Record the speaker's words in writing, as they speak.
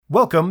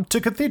Welcome to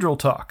Cathedral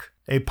Talk,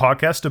 a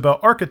podcast about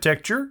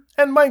architecture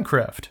and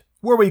Minecraft,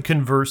 where we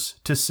converse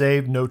to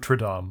save Notre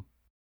Dame.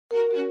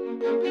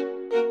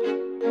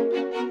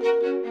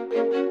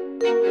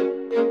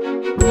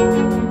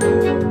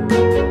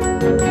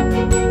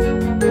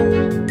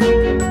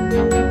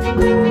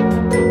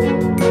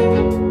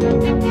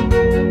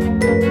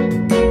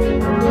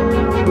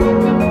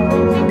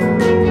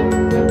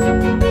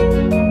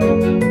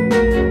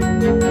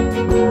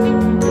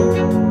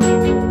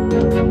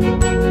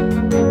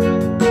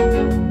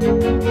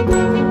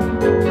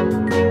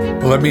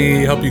 Let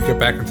me help you get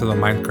back into the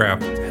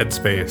Minecraft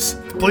headspace.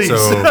 Please.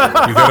 So you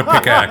got a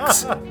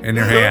pickaxe in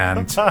your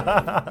hand,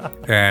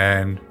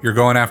 and you're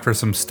going after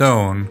some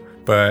stone,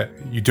 but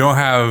you don't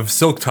have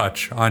Silk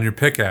Touch on your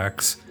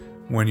pickaxe.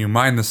 When you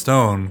mine the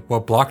stone,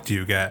 what block do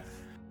you get?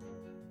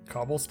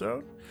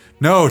 Cobblestone?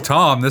 No,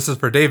 Tom, this is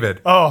for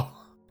David.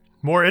 Oh,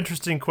 more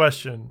interesting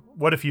question.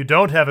 What if you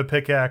don't have a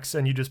pickaxe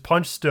and you just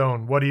punch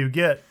stone? What do you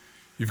get?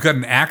 You've got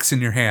an axe in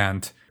your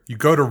hand. You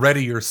go to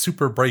ready your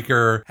Super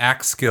Breaker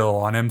axe skill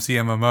on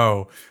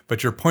MCMMO,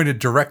 but you're pointed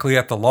directly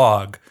at the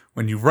log.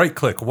 When you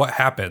right-click, what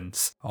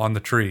happens on the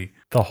tree?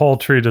 The whole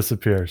tree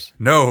disappears.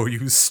 No,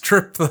 you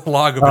strip the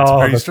log of its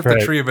bark. You strip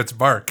the tree of its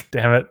bark.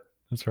 Damn it.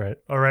 That's right.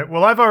 All right.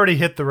 Well, I've already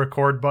hit the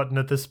record button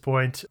at this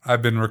point.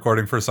 I've been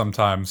recording for some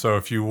time, so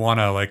if you want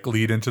to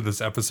lead into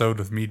this episode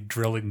with me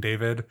drilling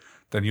David,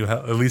 then you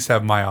at least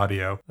have my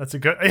audio. That's a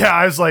good... Yeah,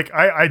 I was like,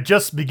 I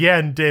just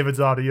began David's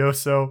audio,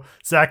 so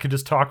Zach can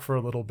just talk for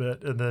a little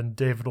bit, and then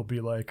David will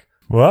be like...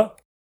 What?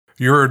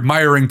 You're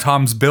admiring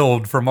Tom's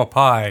build from up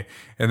high,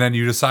 and then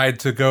you decide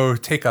to go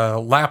take a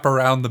lap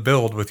around the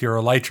build with your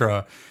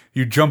elytra.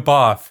 You jump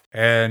off,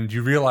 and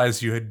you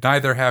realize you had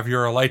neither have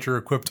your elytra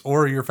equipped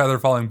or your feather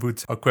falling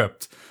boots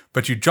equipped,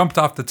 but you jumped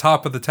off the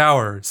top of the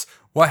towers.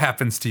 What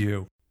happens to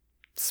you?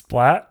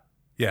 Splat?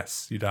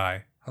 Yes, you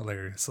die,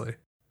 hilariously.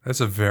 That's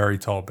a very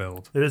tall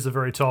build. It is a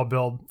very tall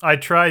build. I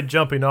tried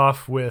jumping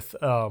off with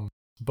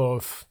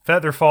both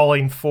Feather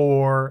Falling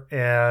 4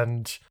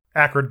 and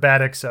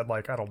Acrobatics at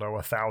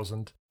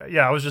 1,000.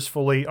 Yeah, I was just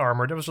fully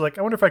armored. I was like,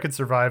 I wonder if I could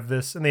survive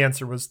this. And the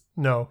answer was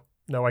no,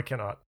 I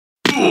cannot.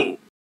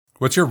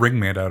 What's your ring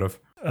made out of?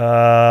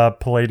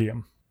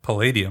 Palladium.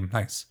 Palladium,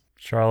 nice.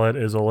 Charlotte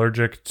is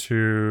allergic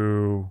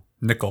to...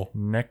 Nickel.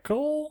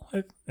 Nickel?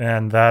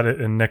 And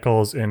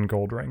nickel's in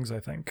gold rings, I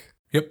think.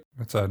 Yep,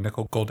 it's a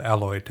nickel gold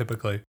alloy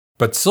typically.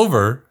 But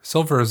silver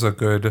is a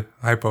good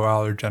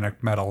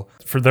hypoallergenic metal.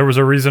 There was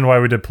a reason why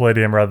we did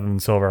palladium rather than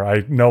silver.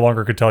 I no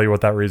longer could tell you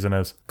what that reason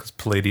is. Because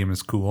palladium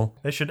is cool.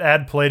 They should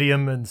add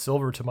palladium and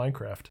silver to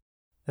Minecraft.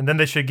 And then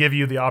they should give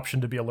you the option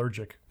to be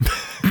allergic.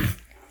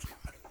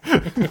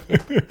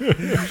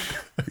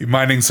 You're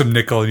mining some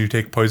nickel and you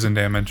take poison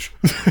damage.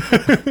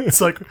 It's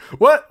like,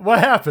 what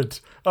happened?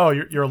 Oh,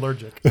 you're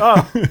allergic.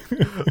 Oh.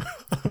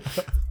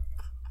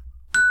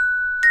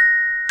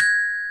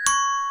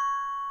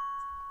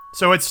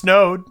 So it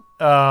snowed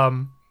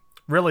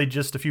really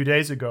just a few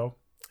days ago,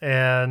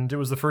 and it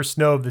was the first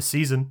snow of the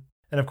season.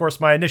 And of course,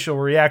 my initial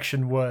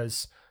reaction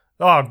was,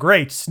 oh,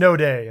 great, snow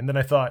day. And then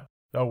I thought,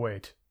 oh,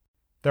 wait,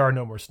 there are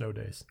no more snow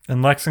days.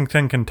 In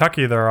Lexington,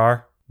 Kentucky, there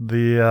are.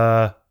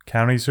 The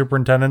county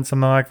superintendent,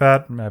 something like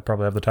that, I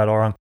probably have the title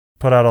wrong,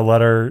 put out a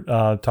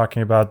letter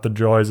talking about the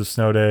joys of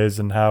snow days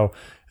and how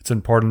it's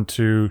important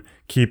to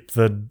keep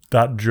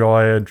that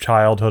joy of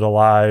childhood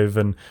alive.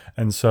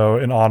 And so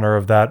in honor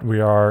of that, we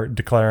are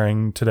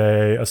declaring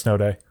today a snow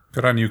day.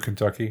 Good on you,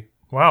 Kentucky.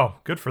 Wow,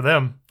 good for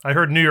them. I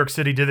heard New York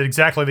City did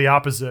exactly the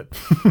opposite.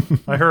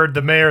 I heard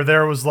the mayor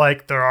there was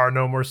like, there are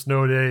no more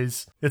snow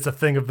days. It's a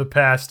thing of the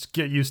past.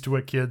 Get used to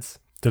it, kids.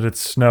 Did it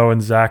snow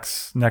in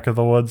Zach's neck of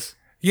the woods?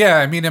 Yeah,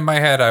 I mean, in my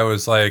head, I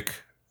was like,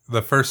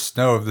 the first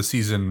snow of the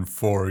season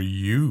for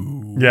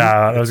you. Yeah,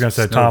 I was going to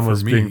say, Tom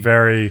was being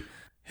very...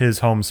 his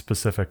home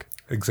specific.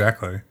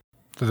 Exactly.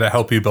 Did that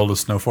help you build a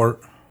snow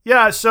fort?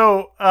 Yeah,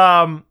 so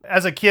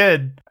as a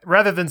kid,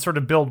 rather than sort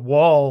of build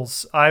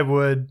walls, I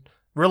would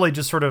really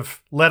just sort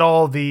of let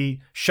all the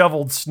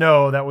shoveled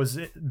snow that was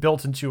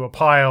built into a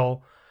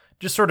pile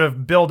just sort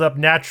of build up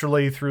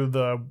naturally through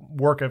the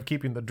work of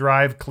keeping the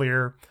drive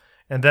clear.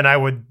 And then I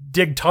would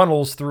dig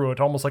tunnels through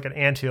it, almost like an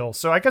anthill.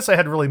 So I guess I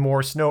had really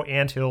more snow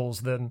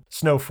anthills than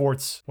snow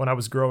forts when I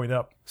was growing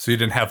up. So you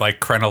didn't have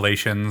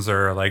crenellations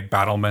or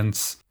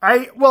battlements?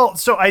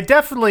 So I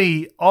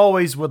definitely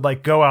always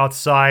would go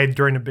outside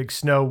during a big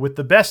snow with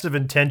the best of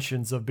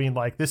intentions of being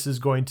like, this is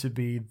going to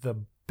be the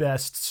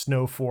best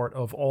snow fort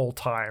of all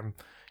time,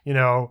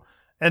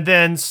 And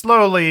then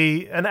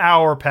slowly an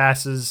hour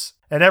passes,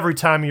 and every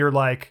time you're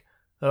like,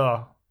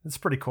 oh, it's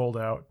pretty cold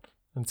out,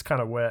 and it's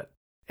kind of wet.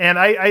 And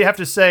I have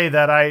to say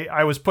that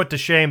I was put to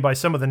shame by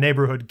some of the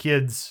neighborhood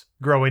kids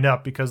growing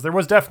up, because there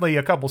was definitely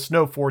a couple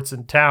snow forts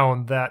in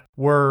town that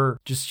were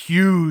just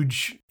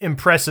huge,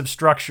 impressive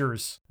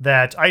structures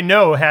that I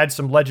know had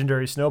some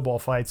legendary snowball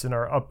fights in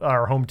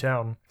our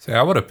hometown. See,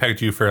 I would have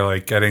pegged you for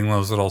getting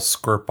those little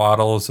squirt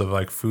bottles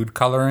of food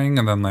coloring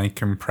and then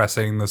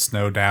compressing the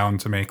snow down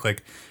to make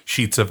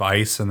sheets of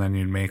ice, and then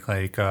you'd make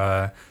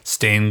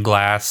stained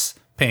glass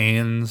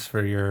panes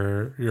for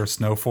your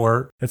snow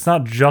fort. It's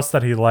not just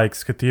that he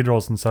likes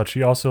cathedrals and such.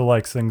 He also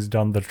likes things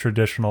done the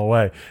traditional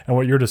way. And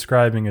what you're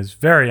describing is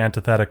very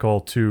antithetical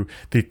to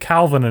the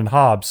Calvin and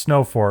Hobbes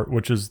snow fort,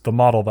 which is the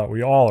model that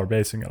we all are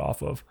basing it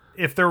off of.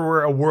 If there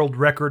were a world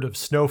record of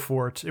snow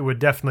fort, it would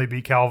definitely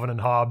be Calvin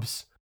and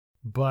Hobbes.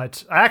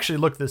 But I actually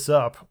looked this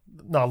up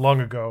not long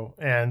ago,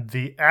 and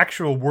the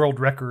actual world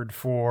record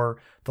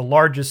for the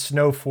largest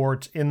snow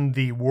fort in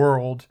the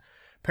world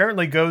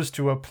apparently goes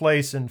to a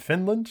place in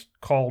Finland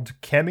called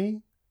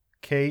Kemi,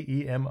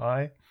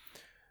 Kemi.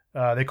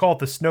 They call it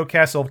the Snow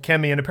Castle of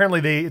Kemi, and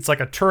apparently it's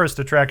like a tourist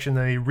attraction.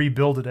 They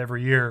rebuild it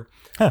every year.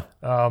 Huh.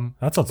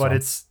 That's but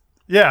fun.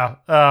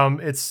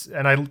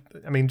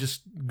 I mean,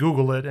 just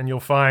Google it and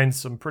you'll find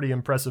some pretty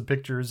impressive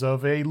pictures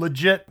of a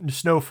legit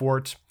snow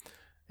fort.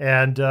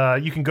 And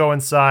you can go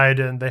inside,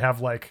 and they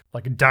have like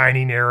a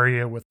dining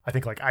area with, I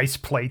think, like ice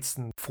plates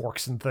and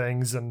forks and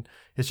things. And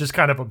it's just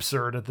kind of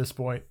absurd at this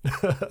point.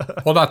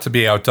 Well, not to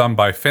be outdone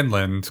by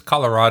Finland,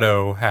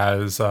 Colorado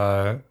has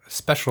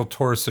special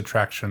tourist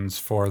attractions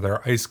for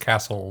their ice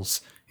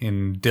castles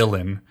in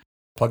Dillon.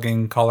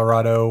 Plugging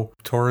Colorado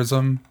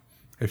tourism.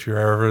 If you're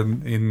ever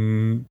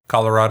in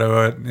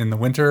Colorado in the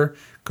winter,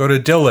 go to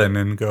Dillon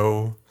and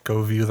go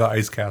view the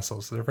ice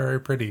castles. They're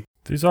very pretty.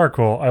 These are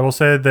cool. I will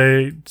say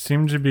they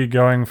seem to be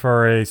going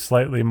for a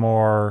slightly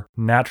more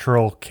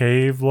natural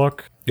cave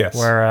look. Yes.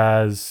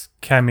 Whereas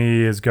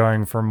Kemi is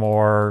going for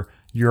more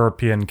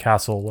European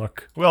castle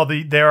look. Well,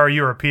 they are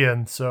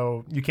European,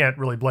 so you can't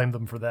really blame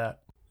them for that.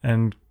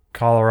 And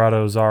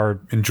Colorado's are...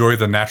 Enjoy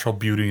the natural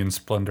beauty and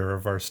splendor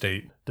of our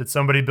state. Did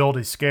somebody build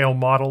a scale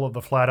model of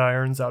the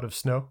Flatirons out of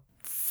snow?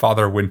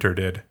 Father Winter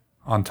did,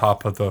 on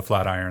top of the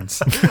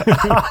Flatirons.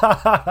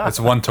 It's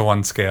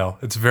 1-to-1 scale.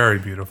 It's very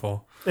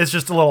beautiful. It's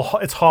just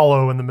it's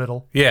hollow in the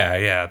middle.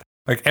 Yeah.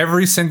 Like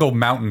every single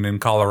mountain in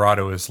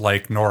Colorado is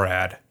like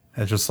NORAD.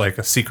 It's just like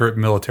a secret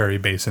military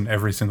base in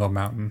every single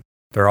mountain.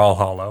 They're all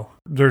hollow.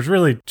 There's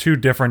really two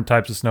different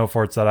types of snow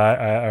forts that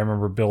I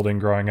remember building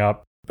growing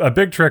up. A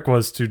big trick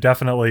was to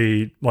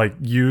definitely like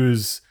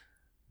use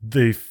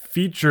the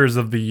features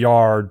of the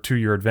yard to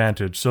your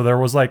advantage. So there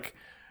was like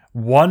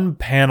one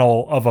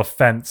panel of a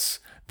fence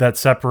that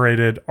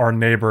separated our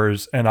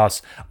neighbors and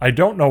us. I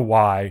don't know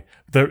why.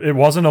 It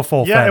wasn't a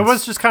full fence. Yeah, it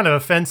was just kind of a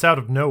fence out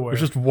of nowhere. It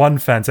was just one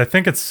fence. I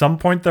think at some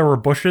point there were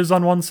bushes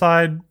on one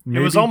side.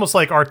 Maybe. It was almost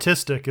like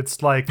artistic.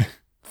 It's like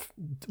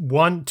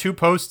two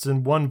posts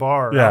and one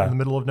bar out in the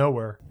middle of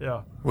nowhere.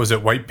 Yeah. Was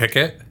it white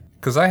picket?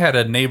 Because I had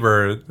a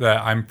neighbor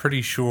that I'm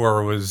pretty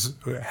sure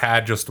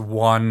had just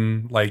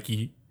one like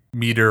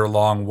meter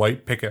long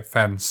white picket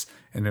fence,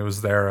 and it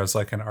was there as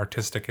like an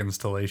artistic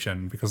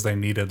installation because they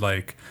needed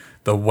like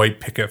the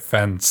white picket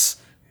fence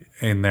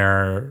in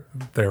their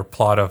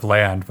plot of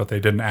land, but they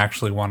didn't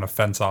actually want to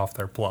fence off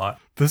their plot.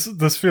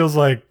 This feels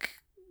like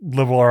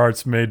liberal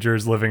arts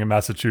majors living in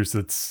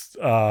Massachusetts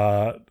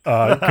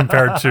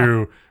compared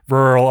to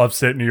rural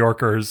upstate New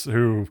Yorkers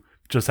who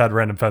just had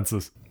random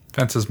fences.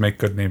 Fences make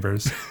good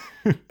neighbors.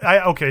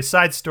 Okay,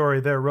 side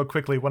story there real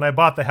quickly. When I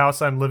bought the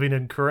house I'm living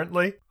in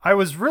currently, I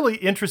was really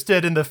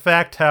interested in the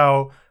fact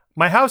how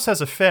my house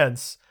has a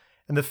fence,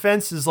 and the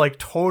fence is like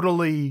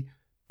totally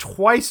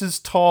twice as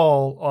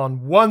tall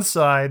on one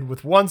side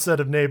with one set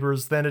of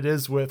neighbors than it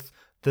is with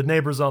the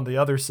neighbors on the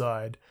other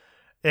side.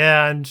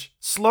 And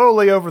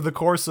slowly over the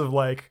course of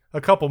like a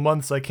couple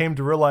months, I came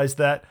to realize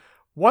that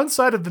one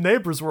side of the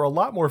neighbors were a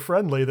lot more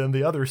friendly than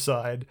the other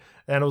side.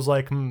 And I was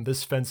like,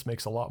 this fence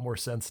makes a lot more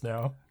sense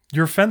now.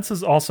 Your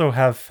fences also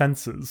have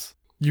fences.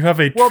 You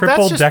have a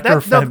triple-decker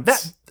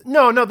fence.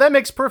 No, that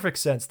makes perfect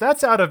sense.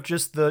 That's out of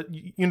just the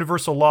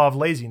universal law of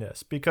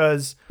laziness,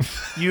 because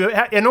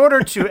in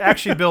order to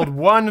actually build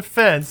one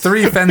fence...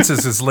 3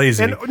 fences is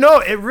lazy. No,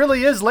 it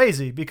really is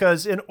lazy,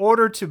 because in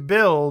order to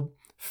build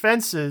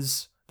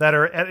fences that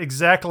are at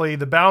exactly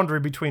the boundary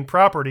between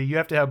property, you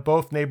have to have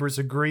both neighbors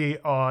agree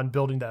on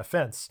building that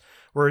fence.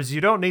 Whereas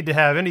you don't need to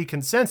have any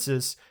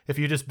consensus if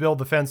you just build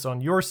the fence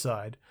on your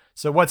side.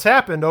 So what's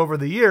happened over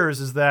the years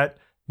is that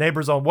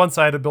neighbors on one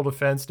side will build a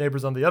fence,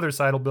 neighbors on the other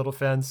side will build a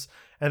fence,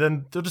 and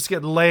then they'll just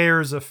get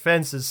layers of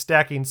fences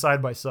stacking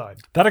side by side.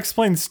 That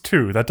explains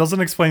 2. That doesn't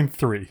explain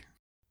 3.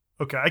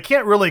 Okay, I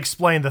can't really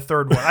explain the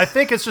third one. I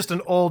think it's just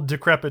an old,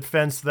 decrepit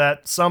fence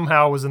that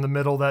somehow was in the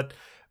middle that,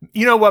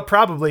 you know what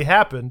probably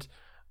happened?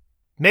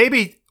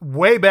 Maybe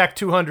way back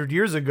 200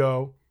 years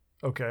ago.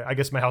 Okay, I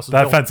guess my house was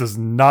built. That fence is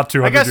not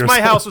 200 years I guess my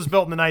house was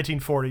built in the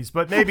 1940s,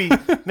 but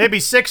maybe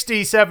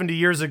 60, 70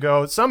 years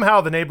ago,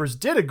 somehow the neighbors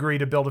did agree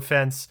to build a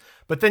fence,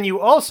 but then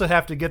you also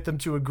have to get them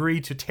to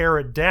agree to tear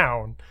it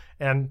down.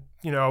 And,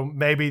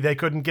 maybe they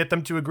couldn't get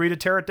them to agree to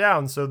tear it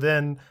down, so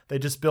then they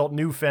just built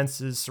new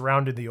fences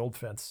surrounding the old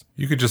fence.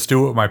 You could just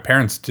do what my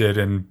parents did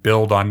and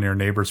build on your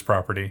neighbor's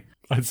property.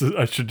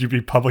 Should you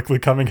be publicly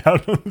coming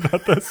out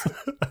about this?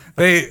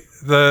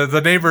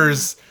 The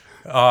neighbors...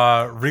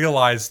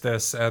 realized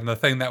this, and the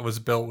thing that was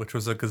built, which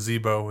was a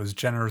gazebo, was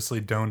generously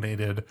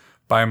donated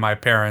by my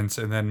parents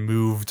and then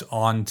moved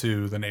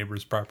onto the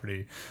neighbor's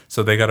property.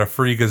 So they got a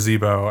free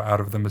gazebo out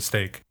of the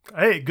mistake.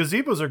 Hey,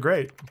 gazebos are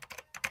great.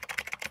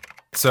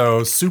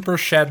 So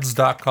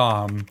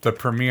supersheds.com, the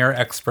premier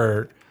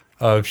expert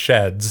of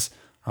sheds,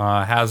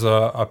 has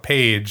a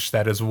page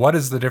that is what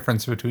is the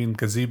difference between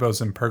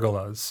gazebos and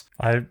pergolas.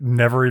 I've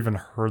never even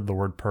heard the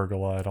word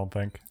pergola, I don't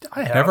think.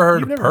 I have. Never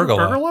heard You've of never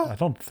pergola. I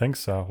don't think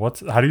so.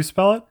 How do you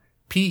spell it?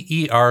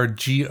 Pergolas.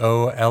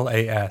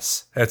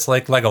 It's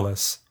like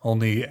Legolas,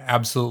 only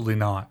absolutely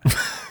not.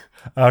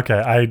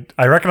 Okay,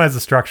 I recognize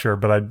the structure,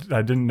 but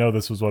I didn't know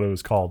this was what it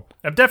was called.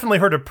 I've definitely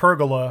heard of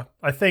pergola.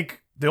 I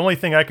think the only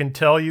thing I can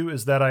tell you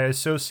is that I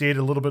associate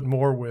a little bit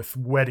more with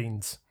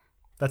weddings.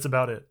 That's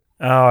about it.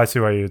 Oh, I see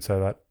why you'd say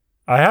that.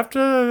 I have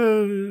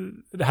to,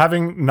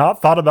 having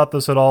not thought about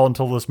this at all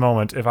until this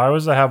moment, if I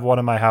was to have one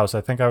in my house,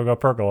 I think I would go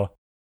pergola.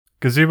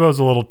 Gazebo is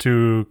a little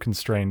too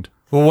constrained.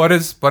 Well, what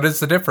is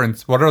the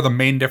difference? What are the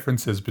main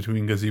differences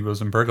between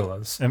gazebos and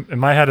pergolas? In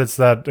my head, it's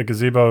that a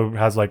gazebo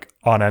has like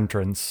on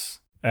entrance,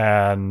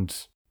 and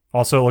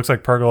also it looks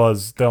like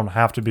pergolas, they don't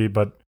have to be,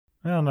 but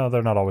no,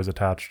 they're not always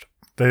attached.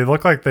 They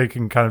look like they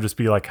can kind of just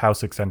be like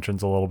house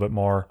extensions a little bit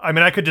more. I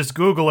mean, I could just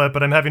Google it,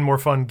 but I'm having more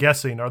fun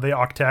guessing. Are they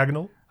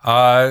octagonal?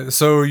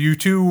 So you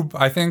two,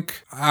 I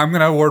think I'm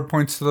going to award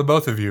points to the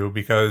both of you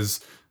because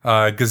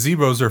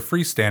gazebos are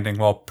freestanding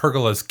while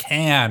pergolas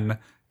can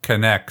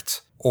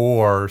connect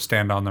or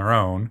stand on their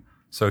own.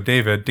 So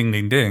David, ding,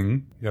 ding,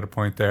 ding, you got a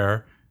point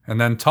there.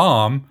 And then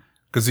Tom,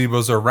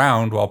 gazebos are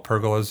round while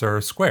pergolas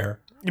are square.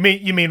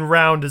 You mean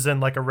round as in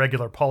like a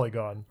regular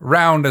polygon?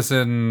 Round as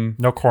in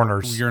no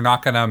corners. You're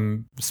not going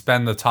to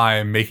spend the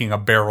time making a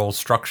barrel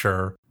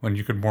structure when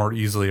you could more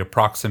easily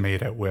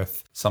approximate it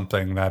with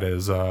something that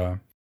is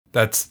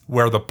that's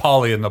where the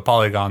poly and the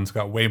polygons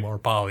got way more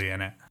poly in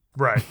it.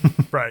 Right,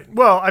 right.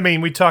 Well, I mean,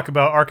 we talk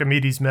about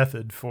Archimedes'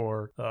 method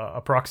for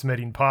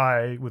approximating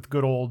pi with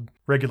good old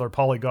regular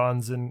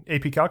polygons in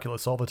AP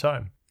Calculus all the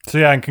time. So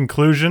yeah, in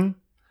conclusion,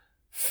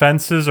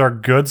 fences are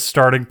good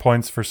starting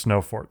points for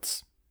snow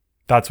forts.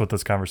 That's what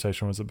this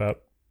conversation was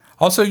about.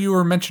 Also, you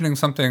were mentioning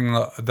something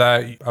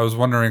that I was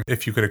wondering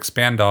if you could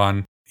expand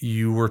on.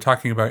 You were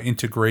talking about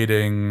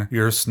integrating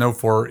your snow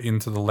fort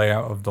into the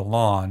layout of the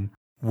lawn.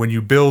 When you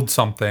build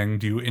something,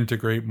 do you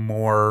integrate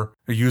more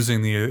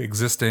using the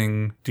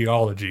existing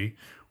geology?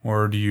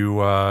 Or do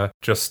you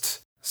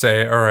just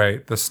say, all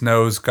right, the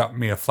snow's got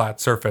me a flat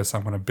surface.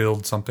 I'm going to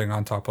build something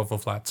on top of a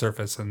flat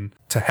surface. And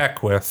to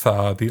heck with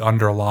the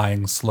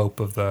underlying slope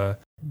of the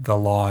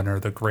lawn or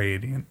the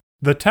gradient.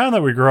 The town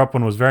that we grew up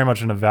in was very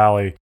much in a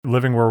valley.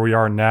 Living where we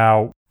are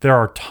now, there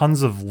are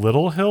tons of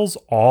little hills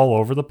all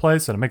over the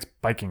place, and it makes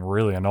biking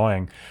really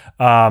annoying.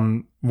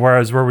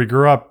 Whereas where we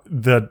grew up,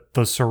 the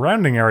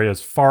surrounding area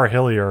is far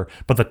hillier,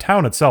 but the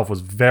town itself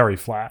was very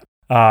flat.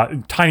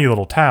 Tiny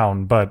little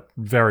town, but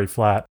very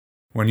flat.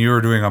 When you were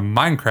doing a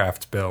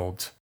Minecraft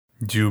build,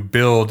 do you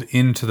build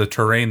into the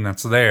terrain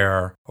that's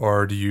there,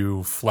 or do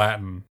you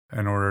flatten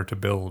in order to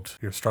build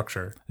your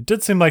structure? It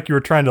did seem like you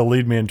were trying to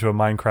lead me into a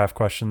Minecraft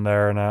question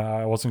there, and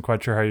I wasn't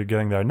quite sure how you're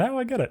getting there. Now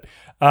I get it.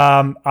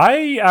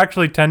 I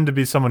actually tend to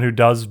be someone who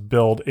does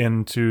build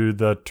into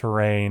the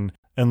terrain.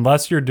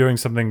 Unless you're doing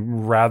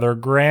something rather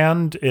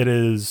grand,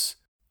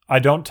 I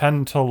don't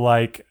tend to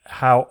like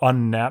how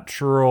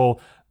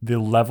unnatural the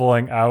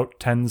leveling out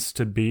tends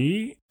to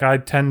be. I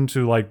tend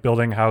to like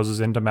building houses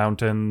into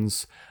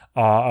mountains.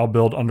 I'll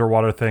build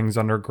underwater things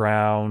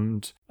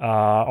underground.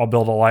 I'll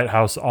build a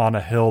lighthouse on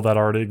a hill that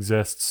already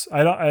exists.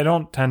 I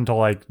don't tend to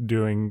like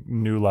doing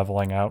new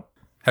leveling out.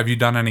 Have you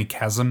done any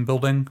chasm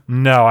building?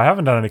 No, I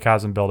haven't done any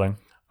chasm building.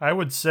 I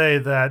would say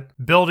that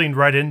building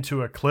right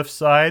into a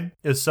cliffside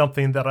is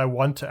something that I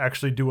want to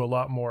actually do a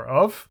lot more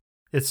of.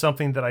 It's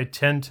something that I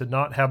tend to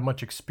not have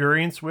much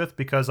experience with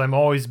because I'm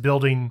always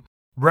building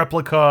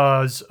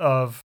replicas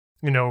of,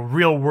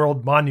 real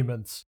world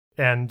monuments.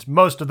 And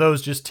most of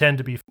those just tend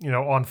to be,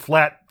 on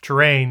flat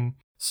terrain.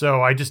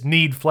 So I just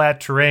need flat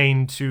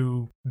terrain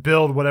to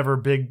build whatever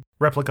big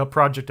replica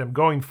project I'm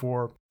going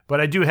for.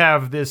 But I do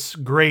have this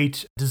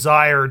great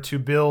desire to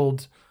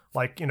build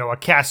a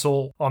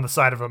castle on the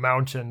side of a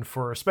mountain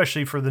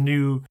especially for the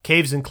new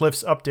Caves and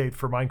Cliffs update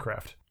for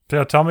Minecraft.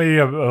 Yeah, tell me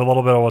a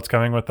little bit of what's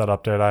coming with that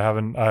update.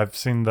 I've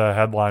seen the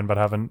headline, but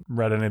haven't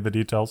read any of the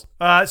details.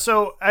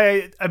 So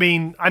I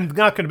mean, I'm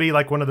not going to be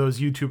like one of those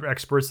YouTube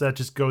experts that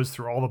just goes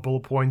through all the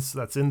bullet points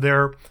that's in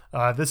there.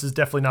 This is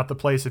definitely not the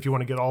place if you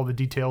want to get all the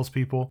details,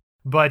 people.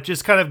 But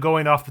just kind of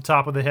going off the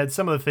top of the head,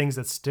 some of the things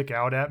that stick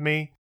out at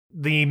me.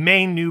 The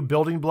main new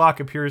building block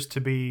appears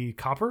to be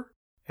copper.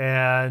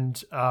 And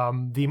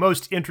the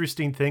most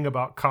interesting thing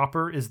about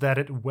copper is that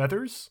it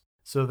weathers.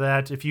 So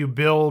that if you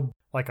build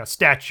like a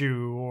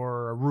statue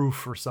or a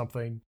roof or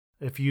something,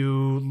 if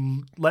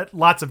you let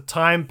lots of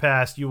time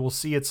pass, you will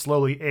see it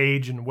slowly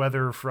age and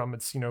weather from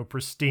its,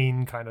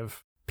 pristine kind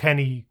of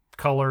penny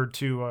color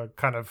to a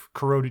kind of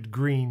corroded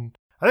green.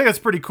 I think that's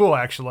pretty cool,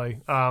 actually.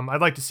 I'd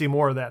like to see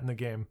more of that in the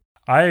game.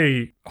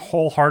 I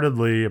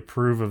wholeheartedly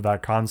approve of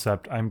that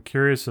concept. I'm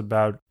curious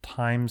about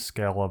time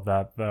scale of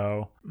that,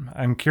 though.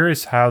 I'm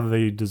curious how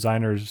the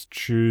designers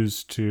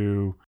choose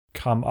to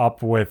come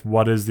up with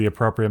what is the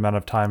appropriate amount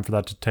of time for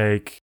that to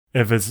take.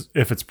 If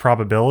it's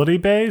probability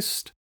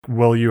based,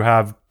 Will you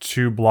have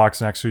 2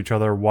 blocks next to each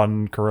other?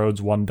 One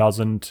corrodes, one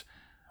doesn't.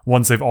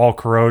 Once they've all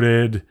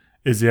corroded,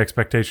 is the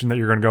expectation that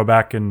you're going to go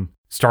back and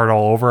start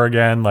all over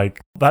again?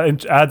 Like,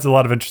 that adds a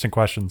lot of interesting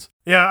questions.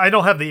 Yeah, I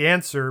don't have the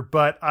answer,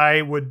 but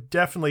I would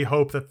definitely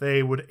hope that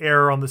they would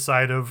err on the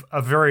side of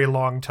a very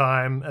long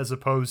time as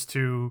opposed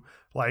to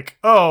like,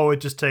 oh,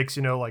 it just takes,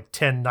 like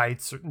 10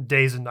 nights,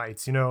 days and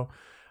nights,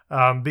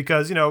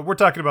 because, we're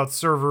talking about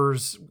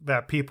servers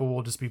that people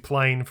will just be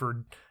playing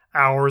for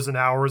hours and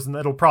hours, and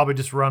it'll probably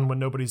just run when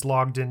nobody's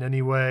logged in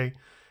anyway.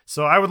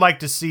 So I would like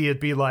to see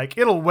it be like,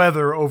 it'll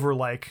weather over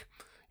like,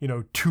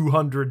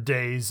 200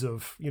 days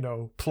of,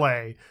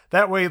 play.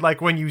 That way,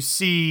 like when you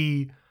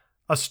see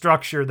a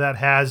structure that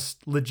has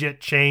legit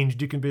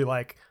changed, you can be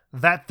like,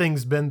 that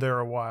thing's been there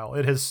a while.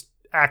 It has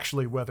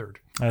actually weathered.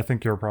 I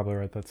think you're probably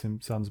right. That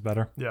sounds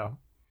better. Yeah.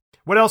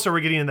 What else are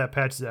we getting in that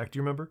patch, Zach? Do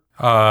you remember?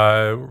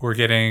 We're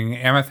getting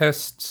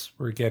amethysts.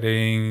 We're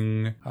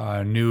getting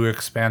new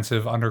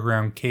expansive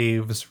underground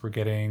caves. We're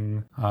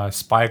getting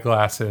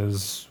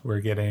spyglasses. We're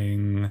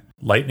getting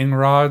lightning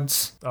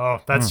rods.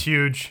 Oh, that's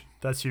huge.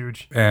 That's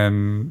huge.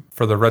 And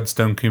for the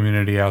redstone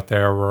community out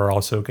there, we're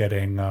also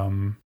getting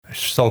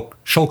shulk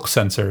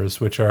sensors,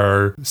 which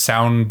are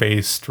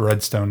sound-based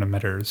redstone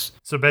emitters.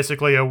 So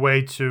basically a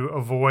way to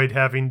avoid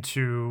having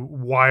to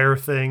wire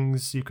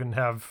things. You can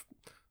have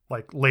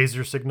like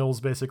laser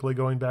signals basically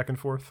going back and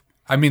forth.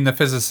 I mean, the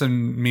physicist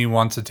in me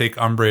wants to take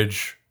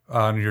umbrage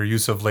on your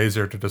use of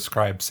laser to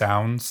describe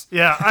sounds.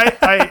 Yeah,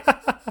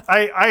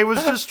 I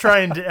was just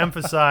trying to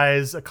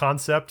emphasize a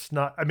concept,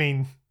 not, I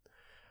mean,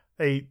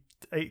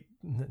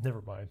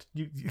 never mind.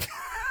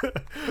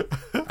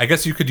 I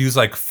guess you could use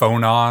like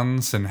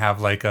phonons and have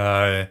like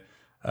a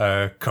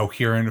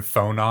coherent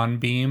phonon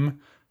beam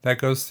that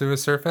goes through a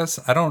surface.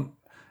 I don't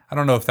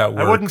know if that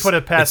works. I wouldn't put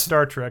it past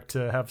Star Trek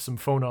to have some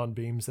phonon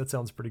beams. That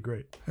sounds pretty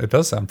great. It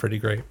does sound pretty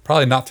great.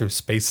 Probably not through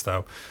space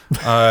though.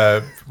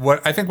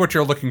 What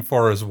you're looking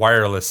for is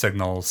wireless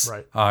signals.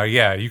 Right.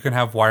 Yeah, you can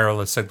have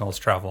wireless signals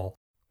travel.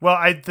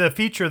 Well, the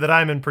feature that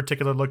I'm in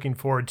particular looking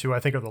forward to,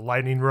 I think, are the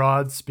lightning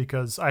rods,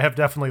 because I have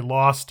definitely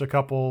lost a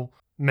couple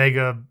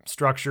mega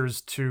structures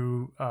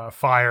to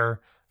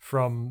fire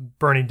from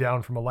burning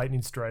down from a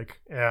lightning strike.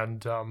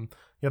 And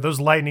those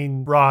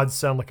lightning rods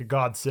sound like a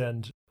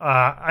godsend.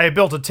 I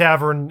built a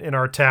tavern in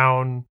our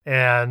town,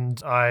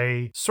 and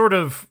I sort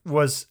of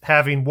was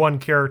having one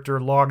character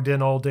logged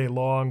in all day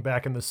long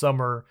back in the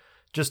summer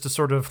just to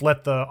sort of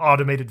let the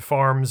automated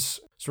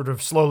farms sort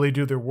of slowly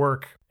do their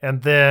work.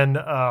 And then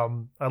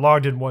I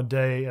logged in one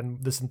day,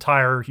 and this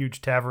entire huge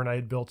tavern I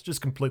had built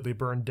just completely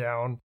burned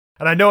down.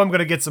 And I know I'm going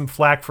to get some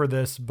flack for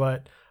this,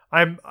 but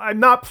I'm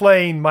not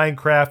playing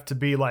Minecraft to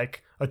be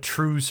like a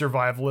true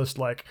survivalist.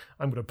 Like,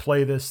 I'm going to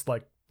play this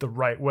like the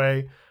right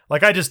way.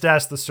 Like, I just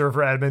asked the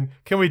server admin,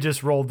 can we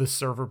just roll this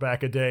server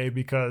back a day?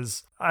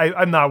 Because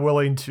I'm not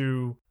willing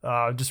to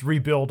just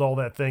rebuild all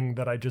that thing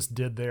that I just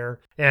did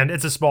there. And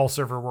it's a small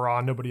server we're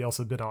on. Nobody else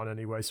had been on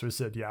anyway. So I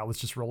said, yeah, let's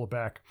just roll it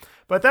back.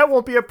 But that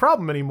won't be a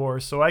problem anymore.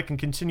 So I can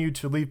continue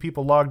to leave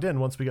people logged in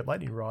once we get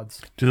lightning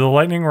rods. Do the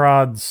lightning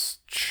rods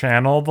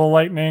channel the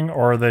lightning,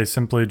 or are they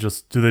simply do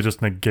they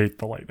just negate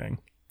the lightning?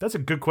 That's a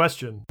good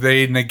question.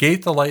 They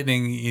negate the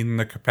lightning in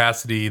the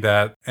capacity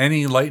that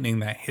any lightning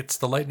that hits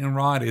the lightning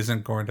rod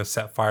isn't going to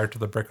set fire to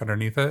the brick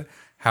underneath it.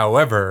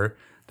 However,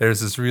 there's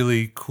this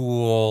really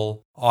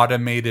cool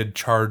automated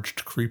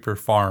charged creeper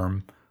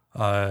farm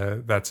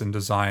that's in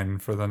design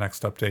for the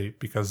next update,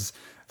 because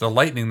the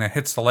lightning that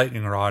hits the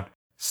lightning rod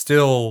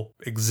still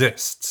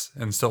exists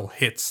and still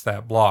hits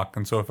that block.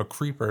 And so if a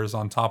creeper is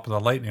on top of the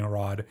lightning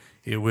rod,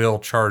 it will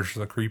charge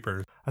the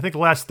creeper. I think the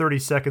last 30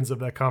 seconds of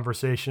that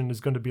conversation is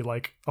going to be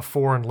like a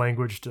foreign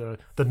language to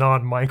the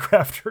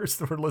non-Minecrafters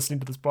that are listening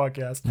to this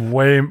podcast.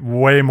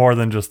 Way more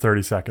than just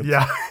 30 seconds.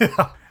 Yeah.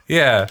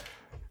 Yeah.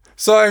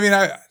 So,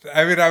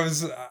 I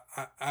was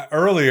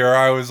earlier,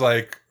 I was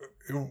like,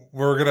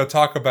 we're going to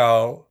talk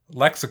about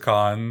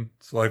lexicon.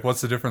 So like,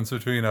 what's the difference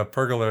between a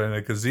pergola and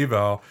a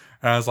gazebo?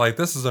 And I was like,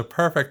 this is a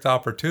perfect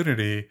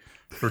opportunity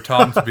for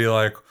Tom to be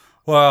like,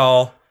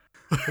 well,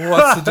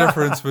 what's the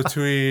difference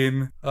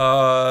between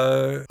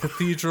a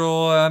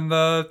cathedral and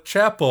a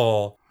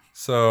chapel?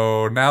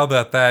 So now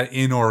that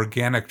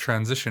inorganic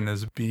transition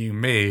is being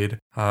made,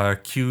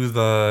 cue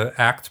the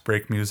act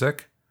break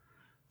music.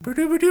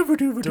 Dilling.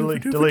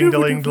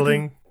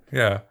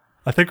 Yeah.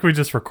 I think we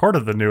just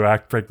recorded the new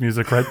act break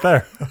music right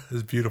there.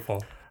 It's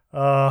beautiful.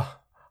 I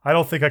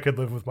don't think I could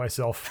live with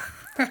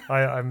myself.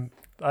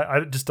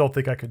 I just don't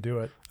think I could do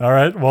it. All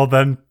right. Well,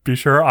 then be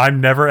sure I'm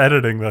never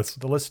editing this.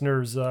 The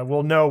listeners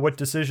will know what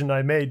decision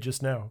I made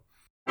just now.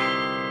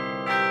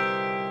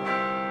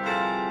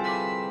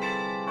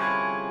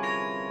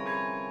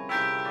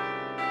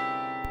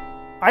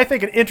 I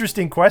think an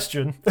interesting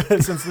question,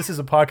 since this is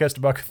a podcast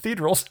about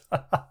cathedrals,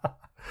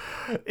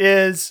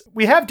 is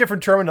we have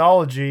different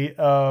terminology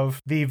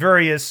of the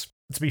various,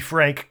 let's be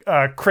frank,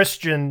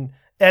 Christian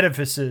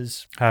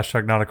edifices.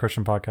 Hashtag not a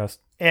Christian podcast.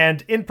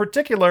 And in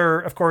particular,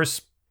 of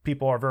course,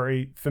 people are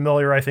very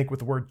familiar, I think, with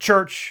the word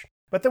church.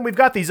 But then we've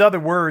got these other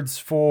words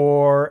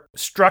for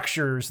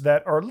structures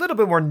that are a little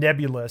bit more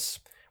nebulous.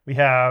 We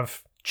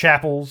have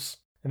chapels,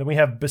 and then we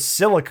have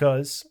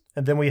basilicas,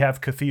 and then we have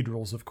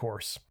cathedrals, of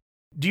course.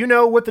 Do you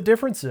know what the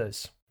difference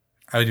is?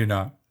 I do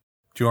not.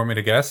 Do you want me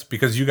to guess?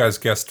 Because you guys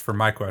guessed for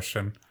my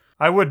question.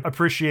 I would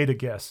appreciate a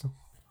guess.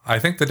 I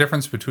think the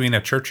difference between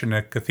a church and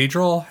a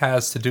cathedral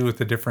has to do with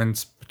the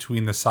difference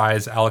between the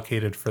size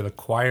allocated for the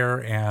choir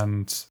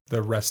and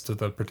the rest of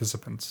the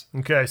participants.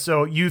 Okay,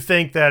 so you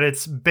think that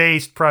it's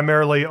based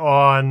primarily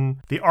on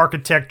the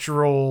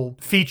architectural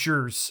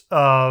features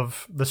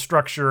of the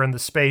structure and the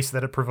space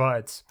that it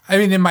provides. I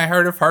mean, in my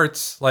heart of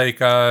hearts,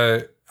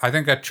 I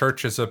think a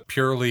church is a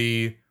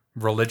purely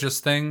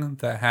religious thing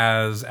that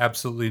has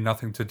absolutely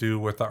nothing to do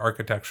with the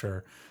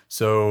architecture.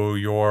 So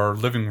your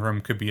living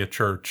room could be a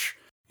church.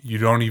 You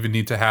don't even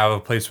need to have a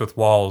place with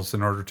walls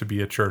in order to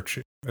be a church.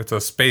 It's a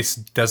space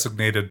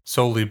designated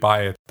solely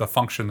by the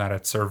function that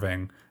it's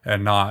serving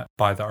and not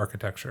by the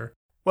architecture.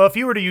 Well, if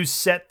you were to use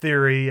set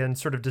theory and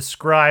sort of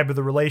describe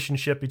the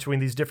relationship between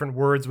these different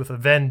words with a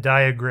Venn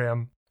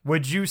diagram,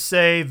 would you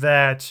say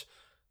that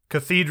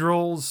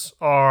cathedrals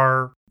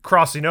are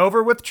crossing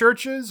over with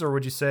churches, or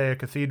would you say a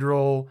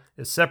cathedral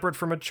is separate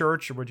from a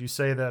church, or would you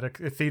say that a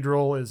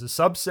cathedral is a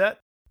subset?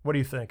 What do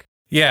you think?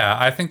 Yeah,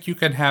 I think you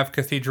can have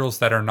cathedrals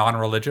that are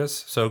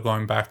non-religious. So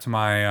going back to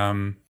my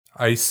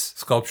ice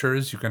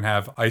sculptures, you can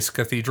have ice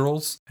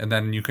cathedrals, and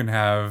then you can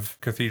have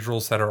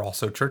cathedrals that are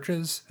also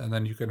churches, and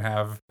then you can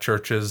have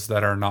churches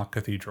that are not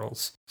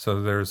cathedrals.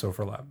 So there's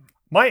overlap.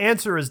 My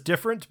answer is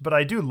different, but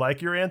I do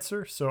like your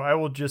answer. So I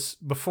will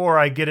just, before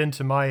I get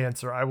into my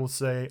answer, I will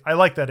say, I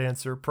like that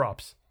answer.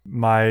 Props.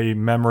 My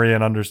memory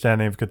and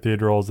understanding of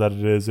cathedrals that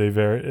it is a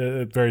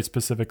very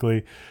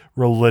specifically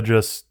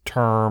religious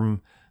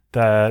term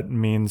that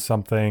means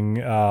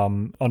something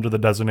under the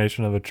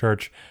designation of a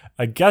church.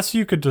 I guess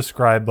you could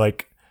describe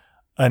like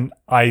an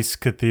ice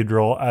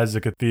cathedral as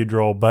a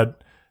cathedral,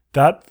 but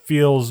that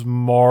feels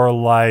more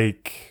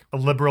like a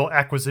liberal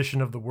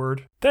acquisition of the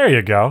word. There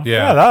you go.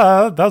 Yeah,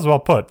 that was well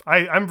put.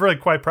 I'm really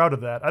quite proud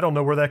of that. I don't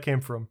know where that came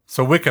from.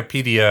 So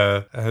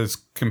Wikipedia has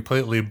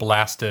completely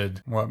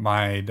blasted what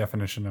my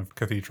definition of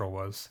cathedral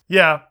was.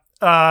 Yeah.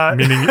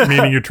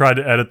 Meaning you tried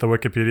to edit the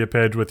Wikipedia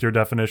page with your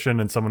definition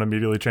and someone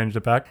immediately changed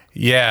it back?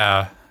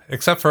 Yeah,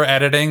 except for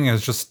editing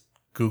is just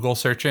Google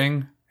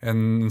searching,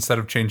 and instead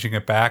of changing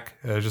it back,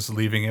 just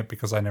leaving it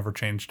because I never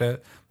changed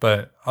it.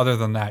 But other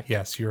than that,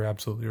 yes, you're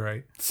absolutely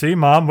right. See,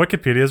 Mom,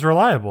 Wikipedia is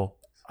reliable.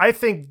 I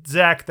think,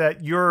 Zach,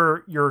 that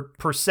your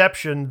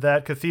perception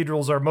that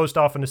cathedrals are most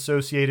often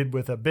associated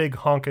with a big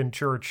honkin'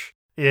 church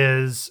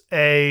is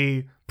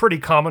a pretty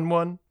common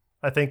one.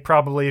 I think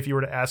probably if you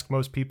were to ask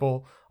most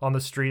people on the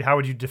street, how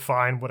would you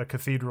define what a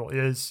cathedral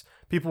is?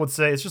 People would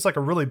say it's just like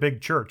a really big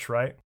church,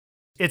 right?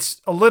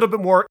 It's a little bit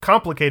more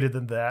complicated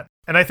than that.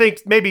 And I think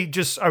maybe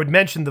just I would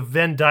mention the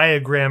Venn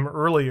diagram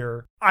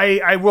earlier.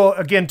 I will,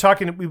 again,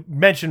 we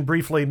mentioned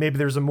briefly, maybe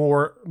there's a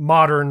more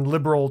modern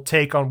liberal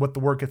take on what the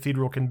word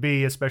cathedral can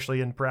be,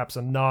 especially in perhaps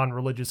a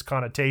non-religious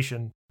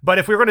connotation. But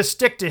if we're going to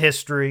stick to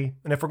history,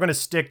 and if we're going to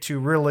stick to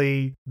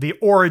really the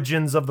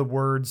origins of the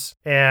words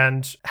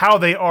and how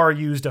they are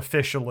used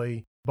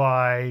officially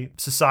by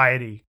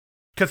society,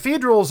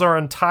 cathedrals are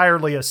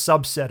entirely a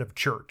subset of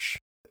church.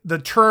 The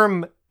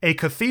term a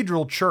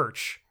cathedral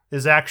church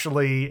is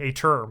actually a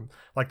term.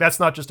 Like, that's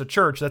not just a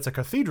church, that's a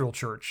cathedral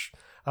church.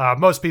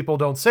 Most people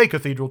don't say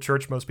cathedral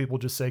church, most people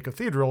just say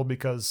cathedral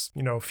because,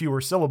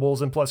 fewer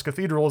syllables, and plus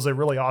cathedral is a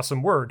really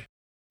awesome word.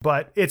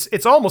 But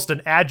it's almost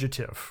an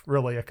adjective,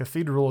 really. A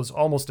cathedral is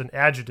almost an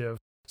adjective.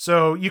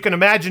 So you can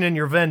imagine in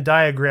your Venn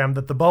diagram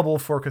that the bubble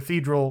for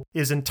cathedral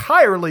is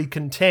entirely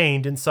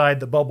contained inside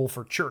the bubble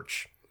for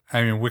church.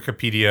 I mean,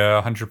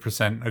 Wikipedia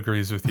 100%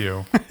 agrees with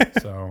you.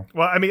 So,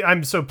 well, I mean,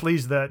 I'm so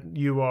pleased that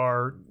you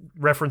are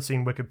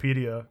referencing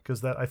Wikipedia,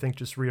 because that, I think,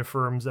 just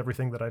reaffirms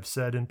everything that I've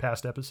said in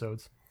past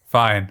episodes.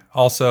 Fine.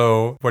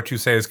 Also, what you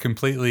say is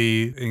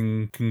completely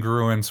in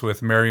congruence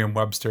with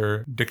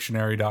Merriam-Webster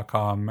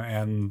Dictionary.com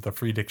and the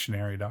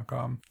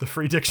freedictionary.com. The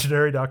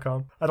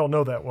freedictionary.com? I don't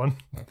know that one.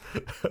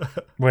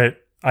 Wait,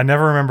 I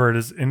never remember.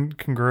 Does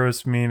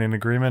incongruous mean in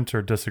agreement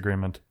or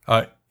disagreement?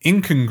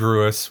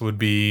 Incongruous would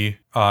be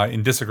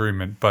in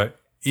disagreement, but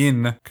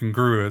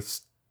incongruity.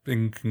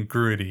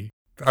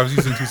 I was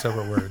using two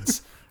separate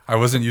words. I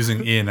wasn't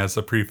using in as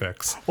a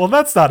prefix. Well,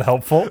 that's not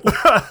helpful.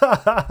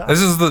 This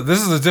is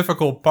the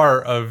difficult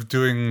part of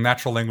doing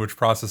natural language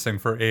processing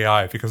for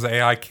AI, because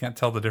AI can't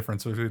tell the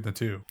difference between the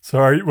two. So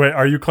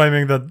are you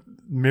claiming that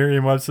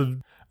Merriam-Webster...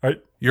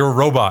 You're a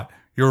robot.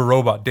 You're a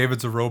robot.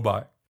 David's a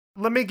robot.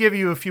 Let me give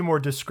you a few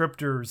more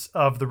descriptors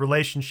of the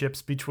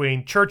relationships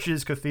between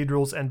churches,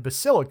 cathedrals, and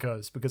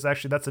basilicas, because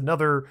actually that's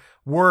another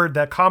word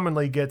that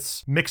commonly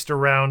gets mixed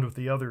around with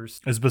the others.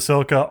 Is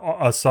basilica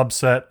a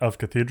subset of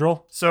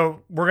cathedral?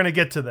 So we're going to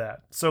get to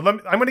that. So I'm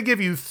going to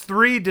give you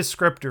 3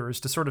 descriptors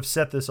to sort of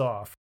set this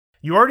off.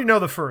 You already know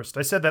the first.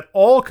 I said that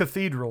all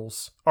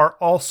cathedrals are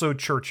also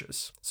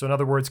churches. So in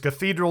other words,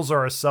 cathedrals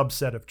are a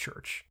subset of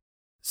church.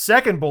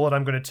 Second bullet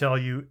I'm going to tell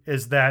you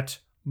is that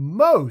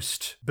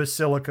most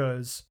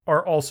basilicas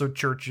are also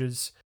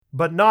churches,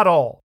 but not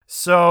all.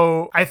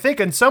 So I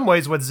think in some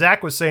ways what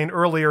Zach was saying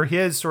earlier,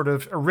 his sort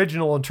of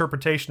original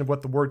interpretation of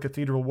what the word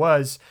cathedral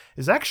was,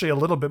 is actually a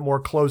little bit more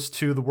close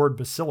to the word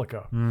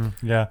basilica.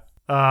 Yeah.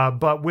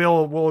 But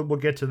we'll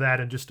get to that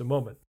in just a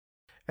moment.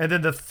 And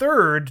then the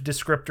third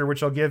descriptor,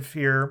 which I'll give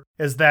here,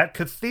 is that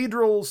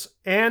cathedrals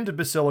and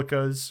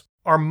basilicas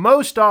are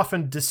most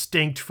often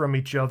distinct from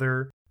each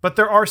other, but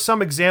there are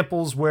some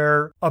examples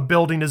where a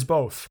building is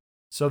both.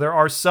 So there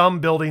are some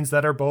buildings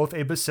that are both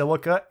a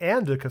basilica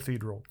and a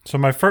cathedral. So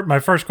my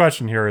first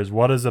question here is,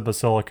 what is a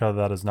basilica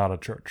that is not a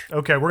church?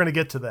 Okay, we're going to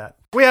get to that.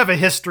 We have a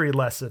history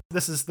lesson.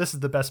 This is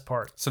the best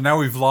part. So now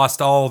we've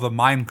lost all the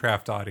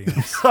Minecraft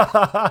audience.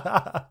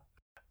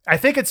 I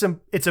think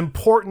it's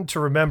important to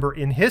remember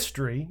in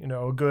history,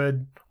 a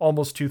good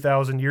almost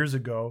 2,000 years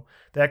ago,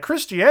 that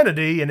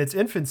Christianity in its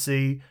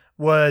infancy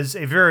was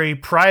a very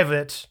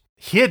private,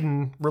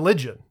 hidden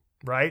religion.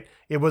 Right?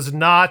 It was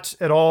not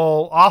at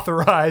all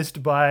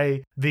authorized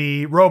by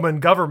the Roman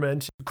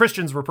government.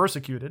 Christians were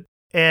persecuted.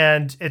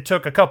 And it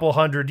took a couple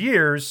hundred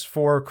years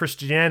for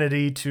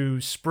Christianity to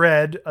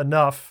spread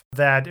enough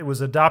that it was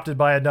adopted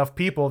by enough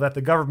people that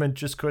the government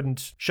just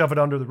couldn't shove it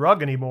under the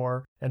rug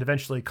anymore. And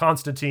eventually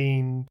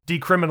Constantine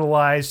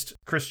decriminalized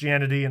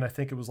Christianity, and I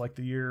think it was like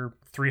the year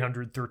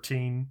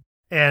 313.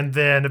 And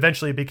then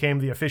eventually it became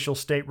the official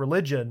state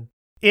religion.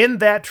 In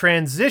that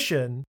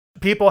transition,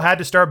 people had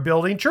to start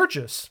building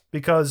churches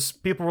because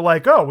people were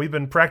like, oh, we've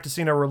been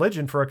practicing our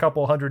religion for a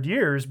couple hundred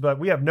years, but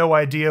we have no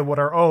idea what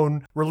our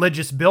own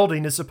religious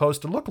building is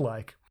supposed to look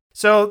like.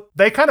 So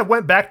they kind of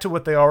went back to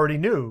what they already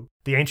knew.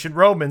 The ancient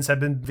Romans had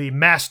been the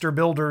master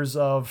builders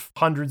of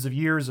hundreds of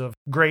years of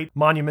great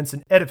monuments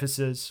and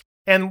edifices.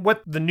 And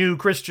what the new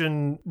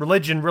Christian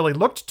religion really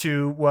looked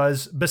to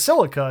was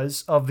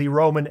basilicas of the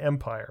Roman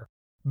Empire.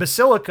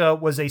 Basilica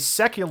was a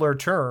secular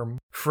term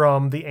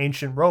from the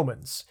ancient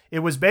Romans. It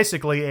was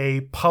basically a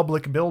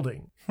public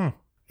building.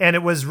 And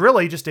it was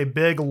really just a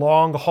big,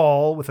 long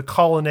hall with a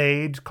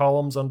colonnade,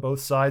 columns on both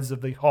sides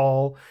of the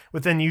hall,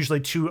 within usually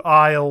two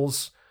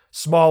aisles,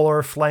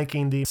 smaller,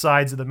 flanking the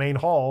sides of the main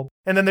hall.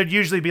 And then there'd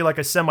usually be like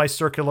a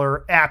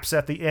semicircular apse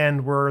at the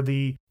end where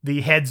the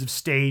heads of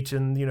state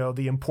and,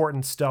 the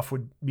important stuff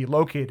would be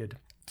located.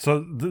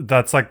 So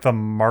that's like the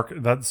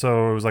market.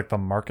 So it was like the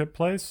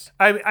marketplace.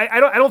 I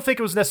don't think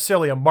it was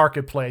necessarily a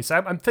marketplace.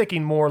 I'm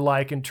thinking more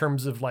like in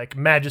terms of like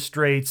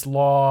magistrates,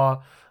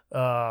 law,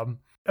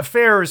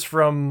 affairs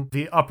from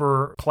the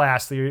upper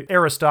class, the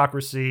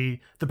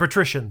aristocracy, the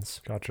patricians.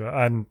 Gotcha.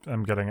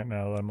 I'm getting it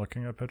now. I'm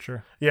looking at a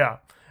picture. Yeah,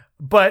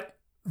 but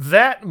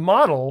that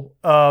model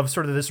of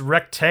sort of this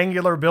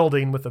rectangular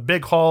building with a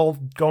big hall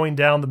going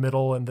down the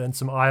middle and then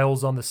some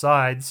aisles on the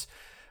sides.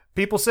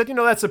 People said,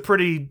 that's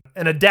an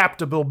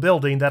adaptable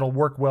building that'll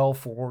work well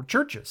for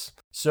churches.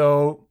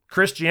 So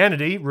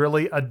Christianity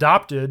really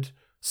adopted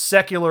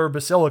secular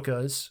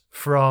basilicas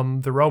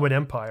from the Roman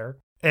Empire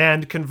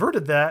and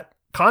converted that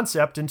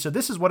concept into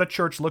this is what a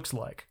church looks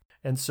like.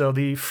 And so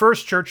the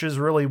first churches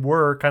really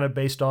were kind of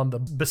based on the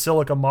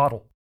basilica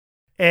model.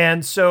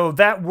 And so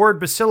that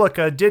word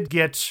basilica did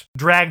get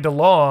dragged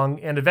along,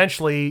 and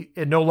eventually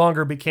it no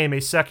longer became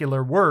a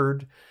secular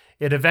word.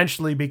 It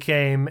eventually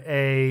became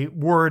a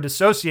word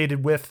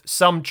associated with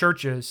some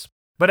churches.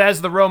 But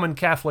as the Roman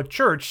Catholic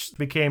Church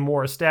became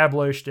more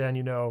established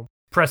and,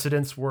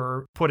 precedents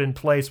were put in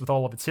place with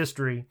all of its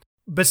history,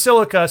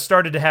 basilica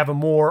started to have a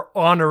more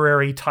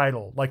honorary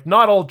title. Like,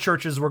 not all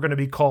churches were going to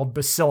be called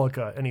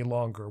basilica any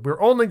longer.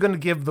 We're only going to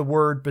give the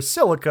word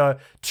basilica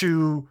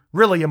to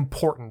really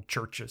important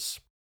churches.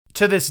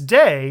 To this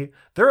day,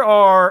 there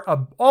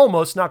are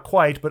almost, not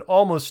quite, but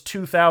almost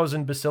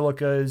 2,000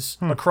 basilicas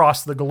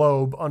across the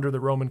globe under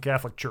the Roman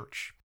Catholic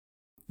Church.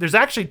 There's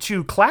actually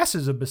two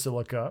classes of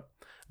basilica.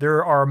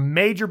 There are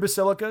major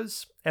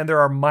basilicas and there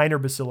are minor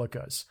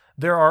basilicas.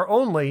 There are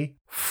only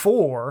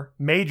 4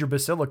 major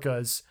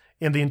basilicas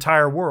in the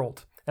entire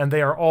world, and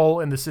they are all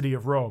in the city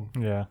of Rome.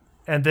 Yeah.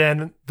 And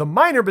then the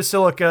minor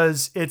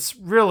basilicas,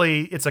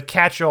 it's a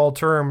catch-all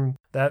term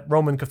that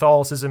Roman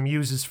Catholicism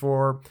uses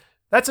for,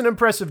 that's an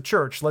impressive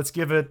church, let's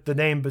give it the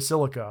name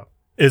basilica.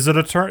 Is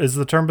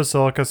the term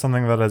basilica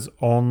something that has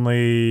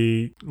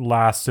only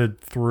lasted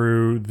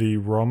through the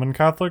Roman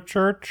Catholic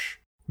Church?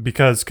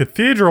 Because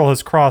cathedral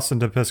has crossed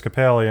into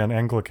Episcopalian,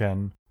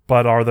 Anglican,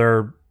 but are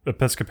there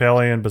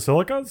Episcopalian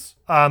basilicas?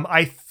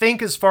 I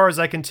think as far as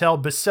I can tell,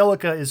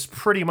 basilica is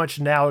pretty much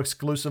now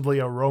exclusively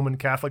a Roman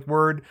Catholic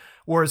word,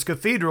 whereas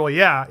cathedral,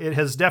 yeah, it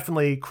has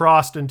definitely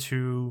crossed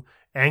into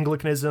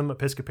Anglicanism,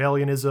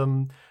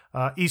 Episcopalianism,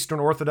 Eastern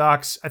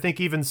Orthodox. I think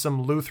even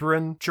some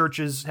Lutheran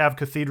churches have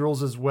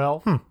cathedrals as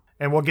well.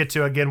 And we'll get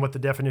to, again, what the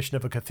definition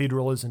of a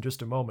cathedral is in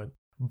just a moment.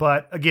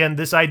 But again,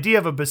 this idea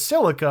of a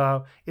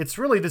basilica, it's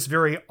really this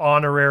very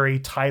honorary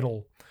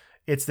title.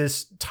 It's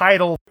this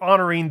title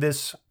honoring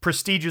this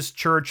prestigious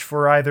church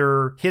for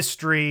either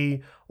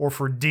history or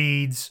for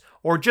deeds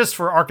or just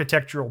for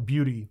architectural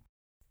beauty.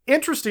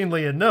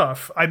 Interestingly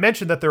enough, I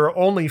mentioned that there are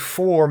only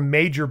 4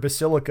 major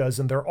basilicas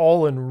and they're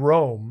all in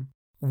Rome.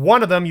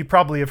 One of them you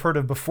probably have heard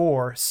of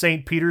before,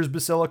 St. Peter's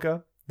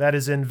Basilica. That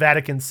is in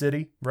Vatican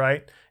City,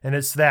 right? And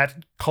it's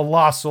that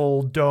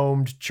colossal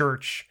domed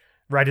church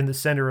right in the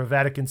center of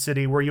Vatican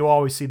City where you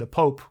always see the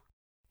Pope.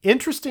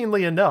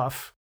 Interestingly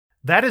enough,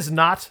 that is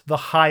not the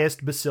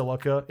highest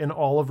basilica in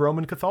all of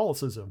Roman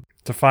Catholicism.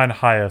 Define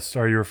highest.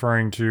 Are you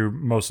referring to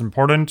most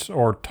important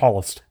or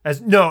tallest?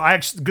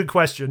 Good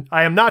question.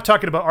 I am not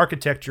talking about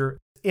architecture.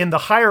 In the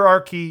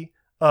hierarchy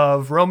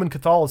of Roman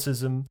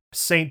Catholicism,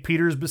 St.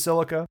 Peter's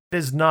Basilica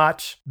is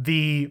not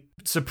the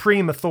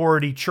supreme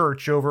authority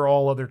church over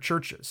all other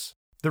churches.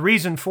 The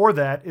reason for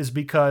that is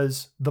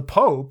because the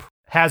Pope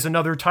has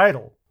another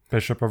title.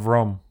 Bishop of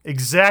Rome.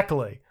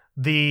 Exactly.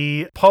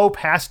 The Pope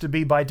has to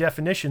be, by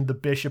definition, the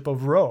Bishop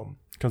of Rome.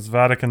 Because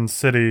Vatican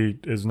City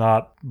is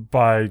not,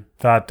 by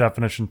that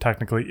definition,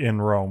 technically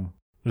in Rome.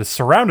 It is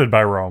surrounded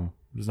by Rome.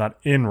 It is not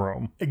in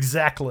Rome.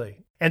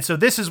 Exactly. And so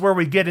this is where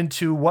we get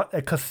into what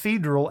a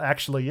cathedral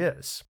actually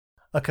is.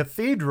 A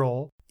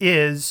cathedral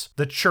is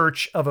the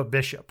church of a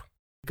bishop.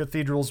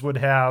 Cathedrals would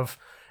have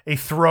a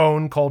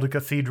throne called a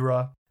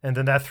cathedra, and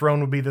then that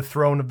throne would be the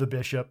throne of the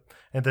bishop.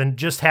 And then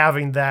just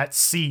having that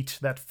seat,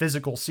 that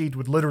physical seat,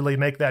 would literally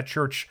make that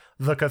church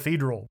the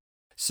cathedral.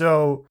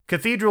 So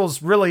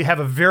cathedrals really have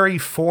a very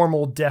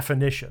formal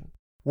definition,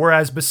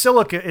 whereas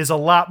basilica is a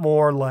lot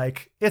more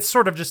like, it's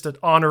sort of just an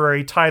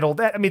honorary title.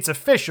 It's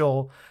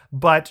official,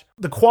 but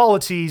the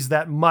qualities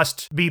that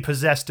must be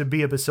possessed to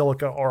be a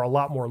basilica are a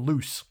lot more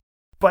loose.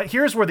 But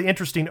here's where the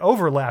interesting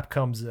overlap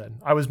comes in.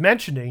 I was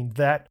mentioning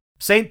that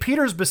St.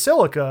 Peter's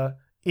Basilica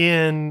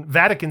in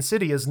Vatican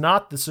City is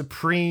not the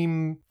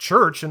supreme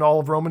church in all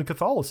of Roman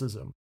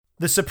Catholicism.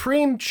 The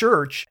supreme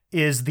church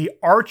is the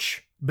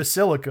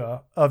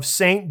Archbasilica of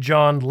St.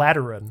 John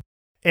Lateran.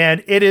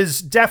 And it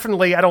is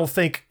definitely, I don't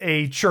think,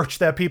 a church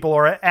that people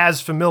are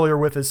as familiar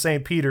with as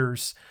St.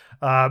 Peter's.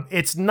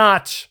 It's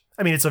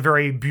a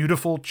very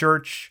beautiful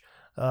church.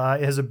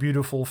 It has a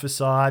beautiful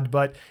facade,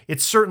 but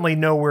it's certainly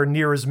nowhere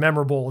near as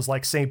memorable as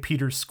like St.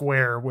 Peter's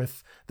Square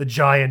with the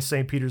giant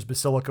St. Peter's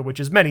Basilica,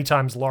 which is many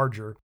times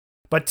larger.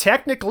 But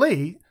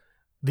technically,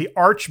 the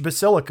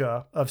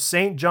Archbasilica of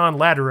St. John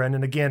Lateran,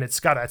 and again, it's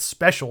got a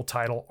special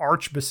title,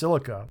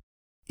 Archbasilica,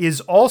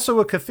 is also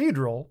a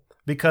cathedral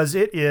because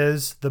it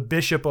is the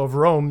Bishop of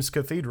Rome's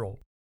cathedral.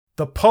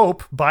 The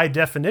Pope, by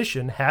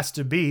definition, has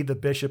to be the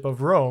Bishop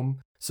of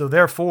Rome, so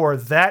therefore,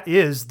 that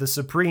is the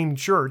supreme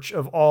church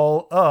of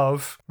all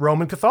of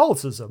Roman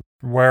Catholicism.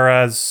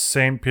 Whereas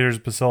St. Peter's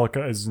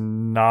Basilica is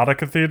not a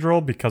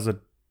cathedral because it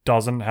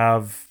doesn't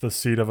have the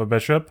seat of a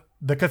bishop?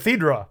 The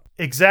cathedra.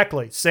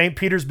 Exactly. St.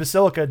 Peter's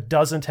Basilica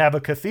doesn't have a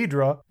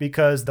cathedra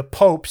because the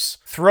Pope's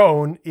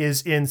throne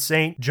is in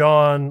St.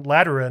 John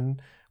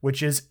Lateran,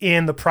 which is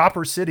in the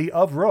proper city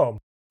of Rome.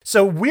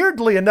 So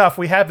weirdly enough,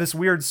 we have this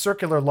weird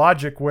circular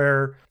logic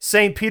where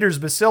St. Peter's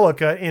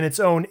Basilica in its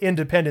own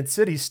independent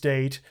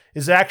city-state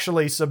is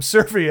actually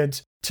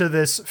subservient to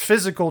this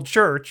physical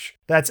church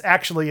that's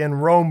actually in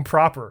Rome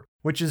proper,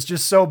 which is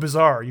just so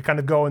bizarre. You kind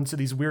of go into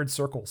these weird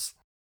circles.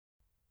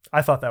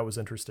 I thought that was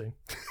interesting.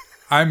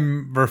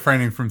 I'm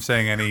refraining from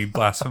saying any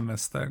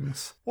blasphemous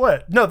things.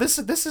 What? No, this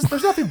is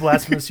there's nothing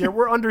blasphemous here.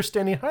 We're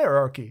understanding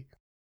hierarchy.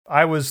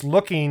 I was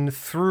looking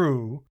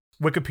through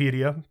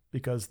Wikipedia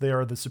because they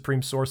are the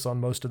supreme source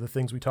on most of the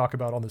things we talk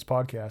about on this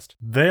podcast.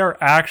 They are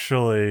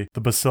actually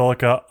the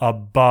basilica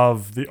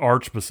above the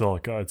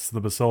Archbasilica. It's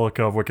the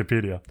Basilica of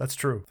Wikipedia. That's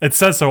true. It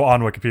says so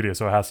on Wikipedia,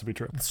 so it has to be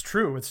true. It's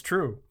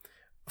true.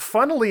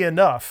 Funnily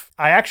enough,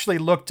 I actually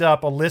looked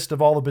up a list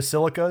of all the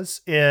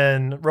basilicas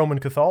in Roman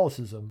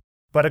Catholicism.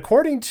 But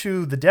according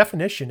to the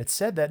definition, it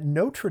said that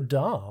Notre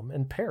Dame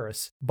in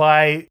Paris,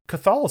 by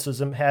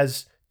Catholicism,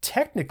 has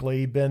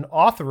technically been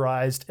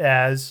authorized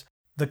as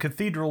the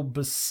Cathedral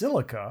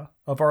Basilica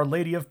of Our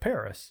Lady of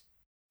Paris.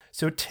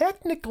 So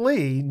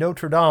technically,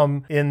 Notre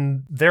Dame,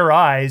 in their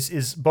eyes,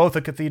 is both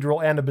a cathedral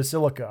and a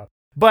basilica.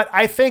 But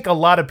I think a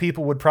lot of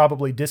people would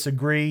probably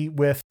disagree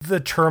with the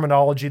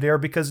terminology there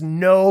because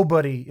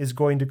nobody is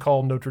going to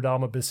call Notre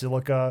Dame a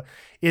basilica.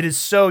 It is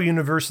so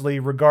universally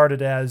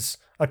regarded as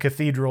a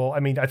cathedral.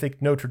 I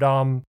think Notre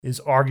Dame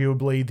is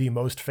arguably the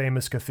most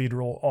famous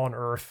cathedral on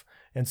earth,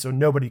 and so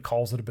nobody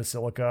calls it a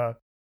basilica.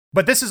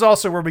 But this is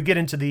also where we get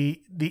into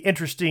the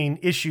interesting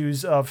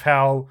issues of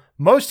how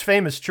most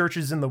famous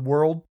churches in the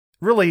world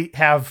really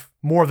have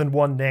more than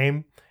one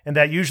name, and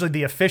that usually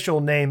the official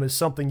name is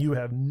something you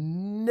have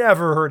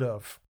never heard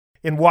of.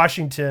 In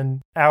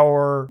Washington,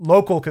 our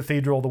local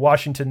cathedral, the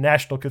Washington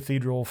National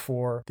Cathedral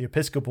for the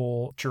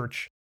Episcopal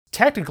Church,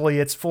 technically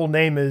its full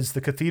name is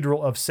the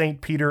Cathedral of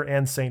St. Peter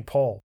and St.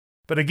 Paul.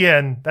 But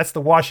again, that's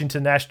the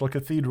Washington National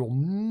Cathedral.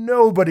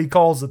 Nobody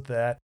calls it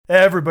that.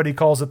 Everybody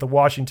calls it the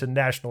Washington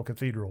National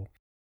Cathedral.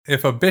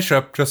 If a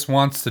bishop just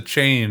wants to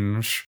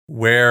change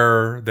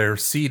where their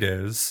seat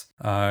is,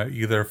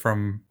 either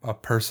from a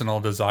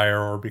personal desire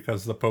or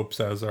because the Pope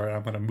says, all right,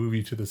 I'm going to move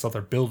you to this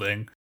other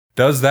building,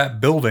 does that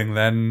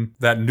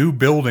new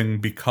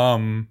building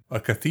become a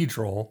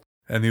cathedral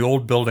and the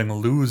old building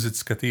lose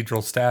its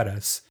cathedral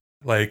status?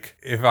 Like,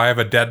 if I have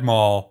a dead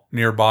mall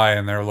nearby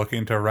and they're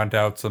looking to rent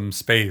out some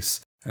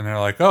space, And they're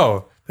like,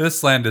 oh,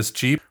 this land is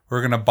cheap.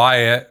 We're going to buy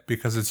it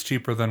because it's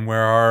cheaper than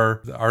where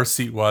our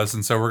seat was.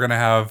 And so we're going to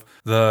have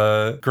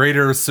the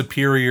greater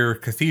superior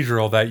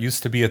cathedral that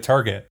used to be a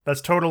target.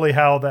 That's totally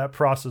how that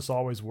process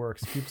always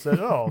works. People said,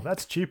 oh,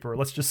 that's cheaper.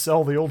 Let's just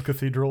sell the old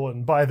cathedral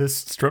and buy this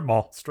Strip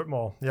mall. Strip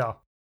mall, yeah.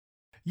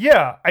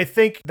 Yeah, I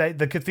think that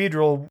the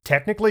cathedral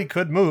technically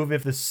could move.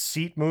 If the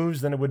seat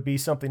moves, then it would be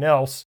something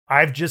else.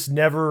 I've just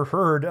never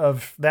heard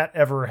of that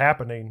ever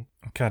happening.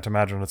 I can't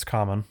imagine it's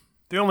common.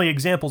 The only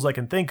examples I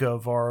can think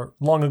of are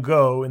long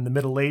ago in the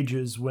Middle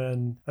Ages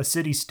when a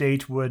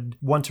city-state would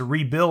want to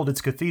rebuild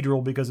its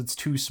cathedral because it's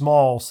too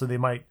small, so they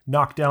might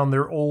knock down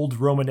their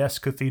old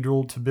Romanesque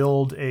cathedral to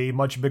build a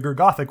much bigger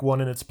Gothic one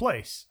in its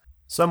place.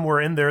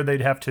 Somewhere in there, they'd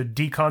have to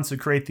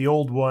deconsecrate the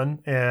old one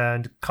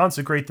and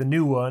consecrate the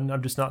new one.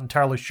 I'm just not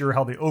entirely sure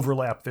how the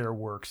overlap there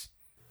works.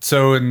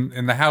 So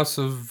in the House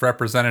of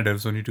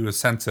Representatives, when you do a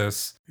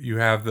census, you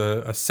have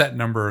a set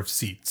number of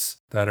seats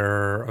that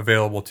are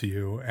available to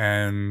you.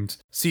 And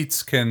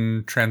seats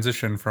can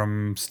transition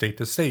from state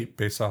to state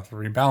based off the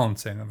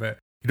rebalancing of it.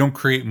 You don't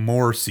create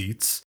more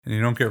seats and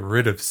you don't get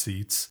rid of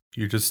seats.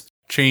 You just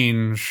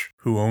change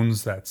who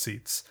owns that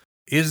seats.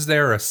 Is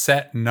there a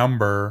set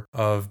number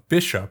of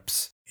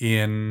bishops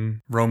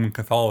in Roman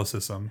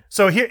Catholicism?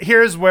 So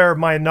here's where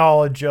my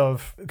knowledge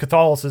of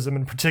Catholicism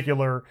in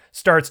particular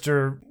starts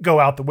to go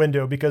out the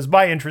window, because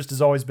my interest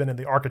has always been in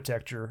the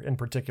architecture in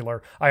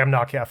particular. I am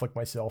not Catholic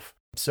myself,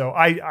 so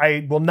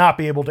I will not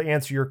be able to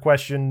answer your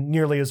question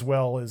nearly as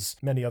well as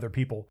many other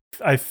people.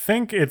 I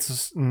think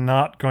it's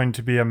not going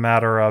to be a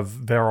matter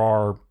of there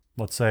are,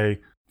 let's say,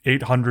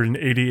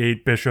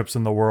 888 bishops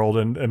in the world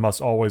and it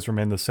must always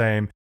remain the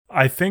same.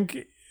 I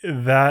think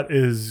that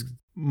is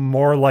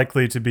more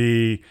likely to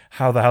be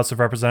how the House of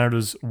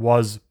Representatives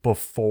was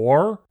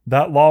before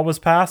that law was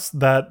passed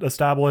that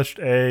established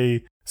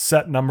a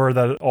set number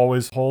that it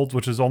always holds,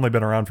 which has only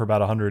been around for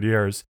about 100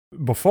 years.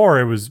 Before,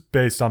 it was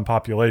based on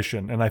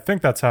population. And I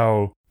think that's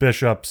how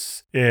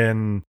bishops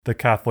in the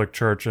Catholic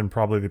Church and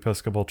probably the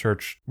Episcopal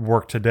Church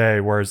work today.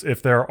 Whereas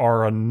if there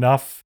are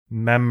enough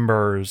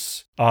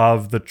members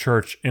of the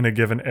church in a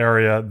given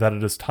area that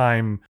it is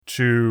time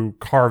to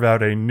carve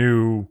out a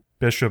new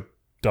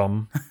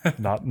bishopdom,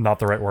 not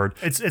the right word.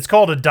 It's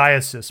called a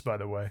diocese, by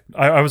the way.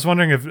 I was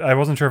wondering I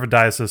wasn't sure if a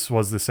diocese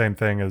was the same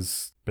thing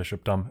as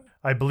bishopdom.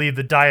 I believe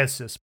the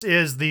diocese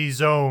is the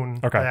zone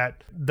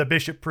that the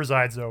bishop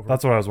presides over.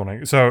 That's what I was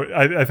wondering. So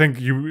I think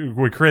you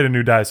would create a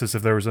new diocese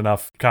if there was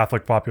enough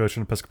Catholic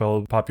population,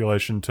 Episcopal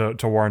population to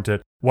warrant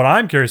it. What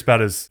I'm curious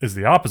about is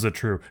the opposite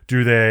true?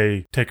 Do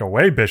they take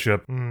away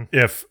bishop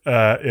if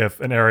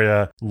an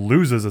area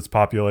loses its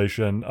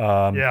population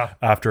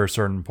after a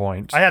certain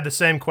point? I had the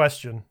same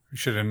question. We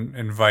should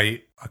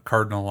invite a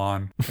cardinal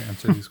on to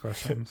answer these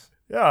questions.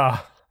 Yeah.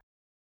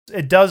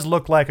 It does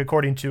look like,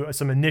 according to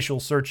some initial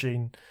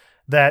searching,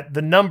 that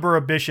the number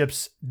of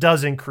bishops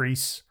does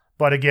increase,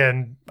 but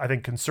again, I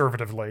think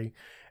conservatively.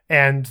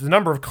 And the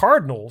number of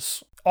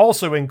cardinals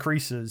also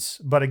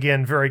increases, but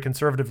again, very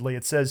conservatively.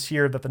 It says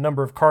here that the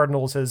number of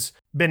cardinals has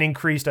been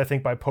increased, I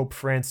think, by Pope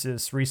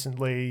Francis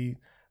recently,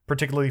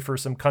 particularly for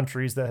some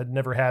countries that had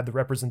never had the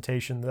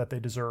representation that they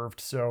deserved.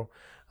 So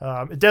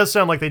it does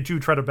sound like they do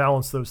try to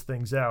balance those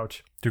things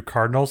out. Do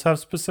cardinals have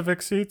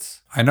specific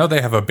seats? I know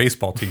they have a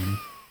baseball team.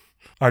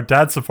 Our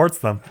dad supports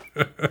them.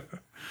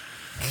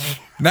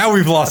 Now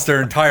we've lost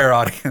our entire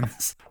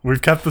audience.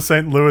 We've kept the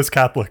St. Louis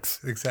Catholics.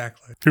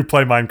 Exactly. Who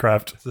play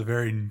Minecraft. It's a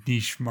very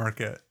niche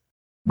market.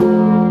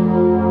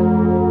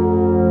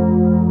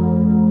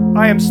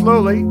 I am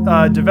slowly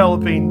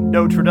developing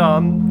Notre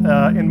Dame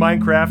in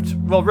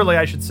Minecraft. Well, really,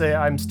 I should say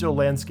I'm still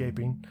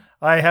landscaping.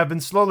 I have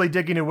been slowly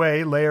digging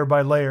away layer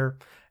by layer,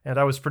 and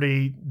I was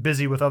pretty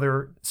busy with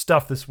other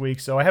stuff this week,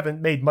 so I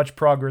haven't made much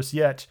progress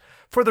yet.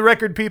 For the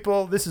record,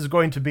 people, this is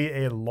going to be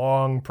a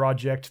long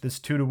project, this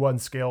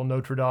 2-to-1 scale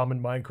Notre Dame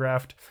in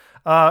Minecraft.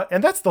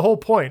 And that's the whole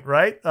point,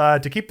 right?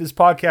 To keep this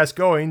podcast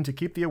going, to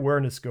keep the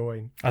awareness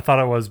going. I thought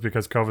it was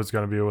because COVID's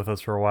going to be with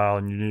us for a while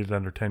and you needed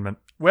entertainment.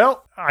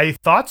 Well, I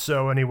thought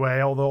so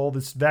anyway, although all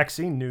this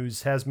vaccine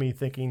news has me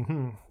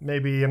thinking,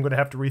 maybe I'm going to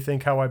have to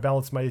rethink how I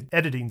balance my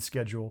editing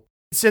schedule.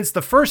 Since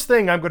the first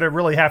thing I'm going to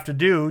really have to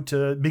do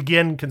to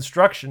begin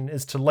construction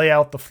is to lay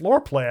out the floor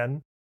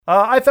plan,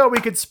 I thought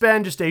we could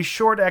spend just a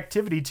short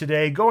activity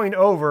today going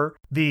over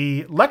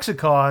the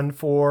lexicon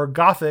for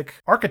Gothic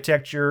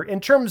architecture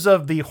in terms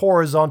of the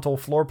horizontal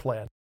floor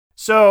plan.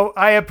 So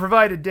I have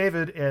provided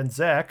David and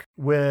Zach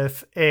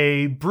with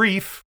a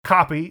brief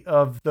copy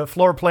of the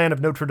floor plan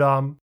of Notre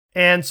Dame.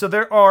 And so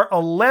there are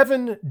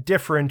 11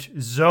 different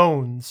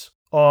zones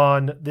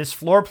on this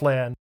floor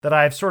plan that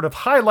I've sort of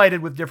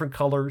highlighted with different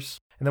colors.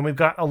 And then we've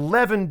got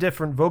 11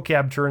 different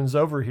vocab turns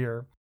over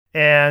here.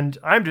 And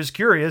I'm just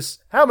curious,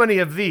 how many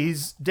of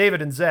these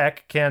David and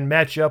Zach can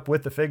match up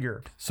with the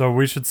figure? So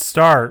we should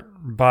start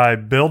by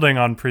building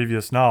on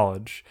previous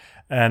knowledge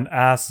and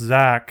ask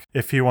Zach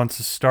if he wants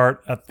to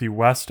start at the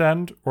west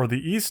end or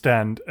the east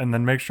end and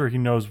then make sure he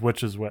knows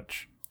which is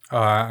which.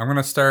 I'm going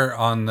to start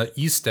on the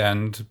east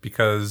end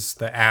because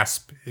the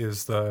asp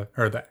is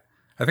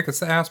I I think it's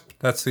the asp.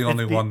 That's the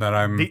only one that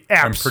I'm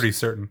pretty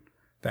certain.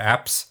 The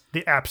apse?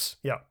 The apse,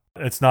 yeah.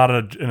 It's not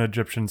an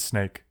Egyptian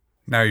snake.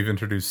 Now you've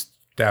introduced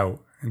doubt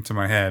into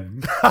my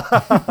head.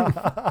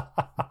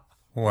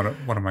 What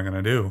am I going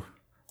to do?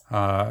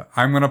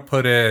 I'm going to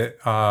put it...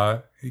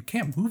 you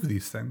can't move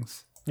these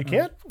things. You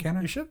can't? Can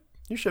I?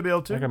 You should be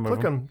able to. I can move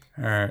Click them.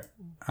 All right.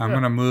 I'm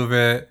going to move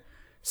it.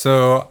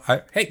 So,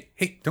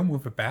 hey, don't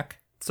move it back.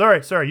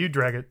 Sorry, you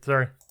drag it.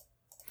 Sorry.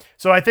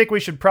 So I think we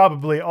should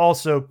probably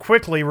also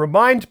quickly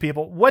remind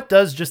people, what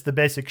does just the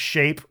basic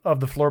shape of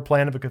the floor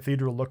plan of a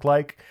cathedral look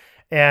like?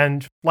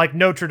 And like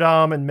Notre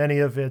Dame and many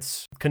of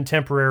its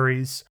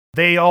contemporaries,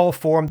 they all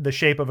form the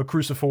shape of a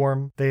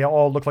cruciform. They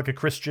all look like a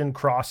Christian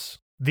cross.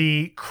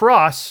 The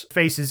cross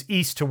faces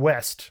east to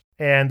west,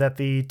 and that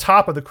the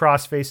top of the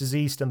cross faces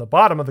east and the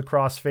bottom of the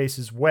cross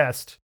faces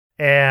west.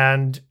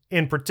 And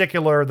in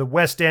particular, the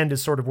west end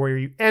is sort of where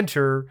you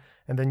enter,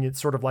 and then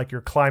it's sort of like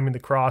you're climbing the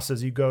cross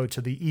as you go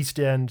to the east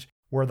end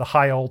where the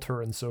high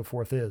altar and so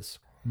forth is.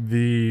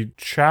 The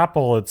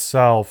chapel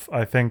itself,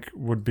 I think,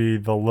 would be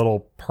the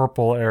little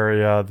purple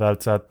area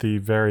that's at the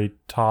very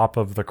top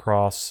of the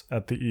cross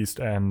at the east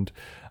end,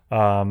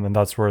 and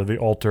that's where the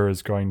altar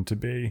is going to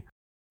be.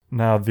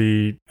 Now,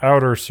 the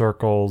outer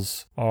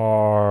circles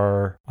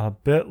are a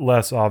bit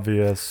less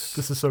obvious.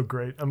 This is so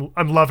great. I'm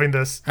loving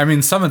this. I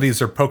mean, some of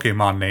these are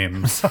Pokemon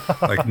names,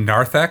 like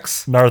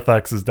Narthex.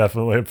 Narthex is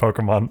definitely a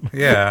Pokemon.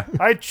 Yeah.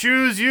 I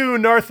choose you,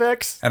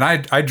 Narthex. And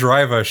I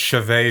drive a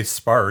Chevy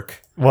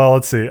Spark. Well,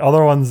 let's see.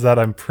 Other ones that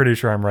I'm pretty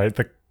sure I'm right.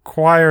 The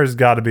choir's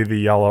got to be the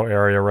yellow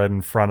area right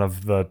in front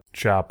of the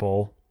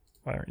chapel.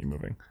 Why aren't you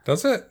moving?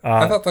 Does it?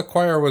 I thought the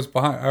choir was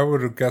behind. I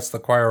would have guessed the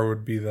choir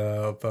would be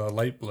the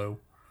light blue.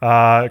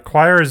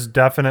 Choir is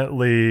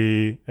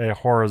definitely a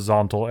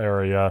horizontal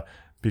area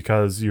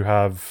because you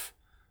have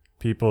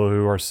people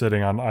who are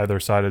sitting on either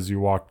side as you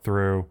walk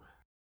through.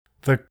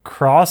 The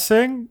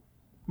crossing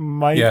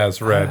might... Yeah, it's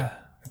red.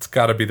 It's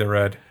got to be the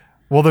red.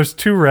 Well, there's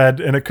two red,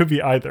 and it could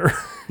be either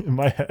in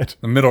my head.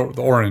 The middle,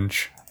 the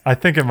orange. I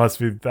think it must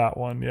be that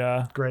one,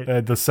 yeah.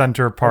 Great. The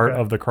center part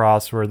of the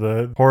cross where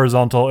the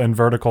horizontal and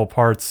vertical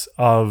parts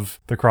of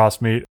the cross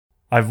meet.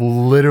 I've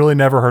literally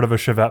never heard of a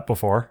Chevette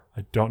before.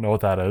 I don't know what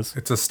that is.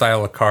 It's a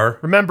style of car.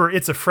 Remember,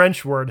 it's a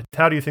French word.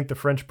 How do you think the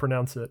French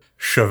pronounce it?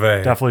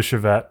 Chevet. Definitely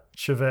Chevette.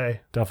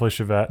 Chevet.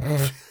 Definitely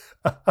Chevette.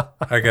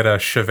 I get a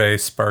Chevy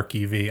Spark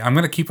EV. I'm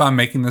going to keep on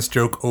making this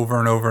joke over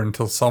and over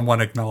until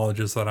someone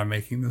acknowledges that I'm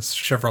making this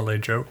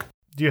Chevrolet joke.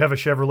 Do you have a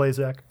Chevrolet,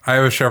 Zach? I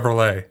have a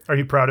Chevrolet. Are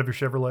you proud of your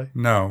Chevrolet?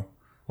 No.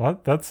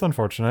 What? That's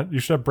unfortunate. You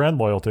should have brand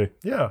loyalty.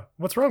 Yeah.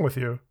 What's wrong with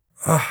you?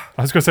 I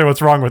was going to say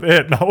what's wrong with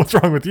it, not what's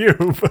wrong with you.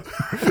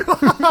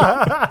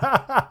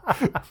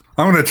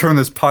 I'm going to turn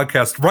this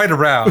podcast right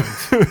around.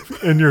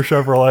 In your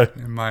Chevrolet.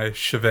 In my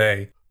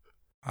Chevy.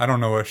 I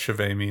don't know what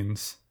Chevy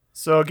means.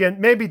 So again,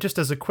 maybe just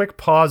as a quick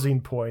pausing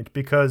point,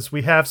 because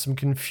we have some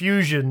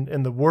confusion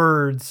in the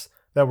words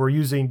that we're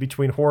using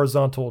between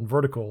horizontal and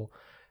vertical.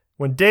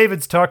 When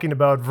David's talking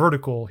about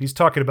vertical, he's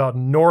talking about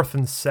north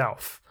and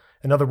south.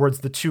 In other words,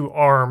 the two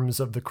arms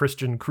of the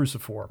Christian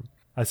cruciform.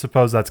 I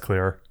suppose that's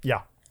clear.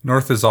 Yeah.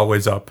 North is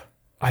always up.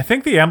 I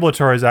think the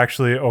ambulatory is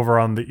actually over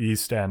on the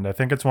east end. I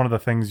think it's one of the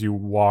things you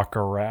walk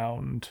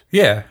around.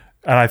 Yeah.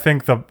 And I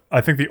think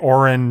the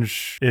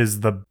orange is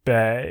the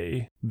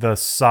bay, the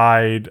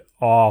side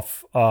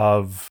off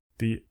of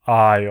the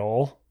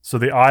aisle. So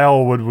the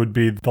aisle would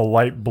be the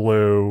light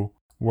blue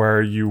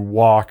where you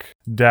walk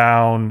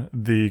down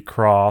the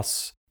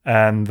cross,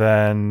 and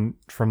then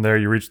from there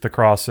you reach the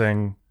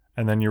crossing,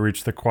 and then you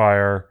reach the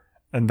choir,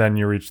 and then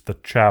you reach the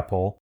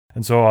chapel.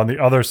 And so on the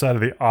other side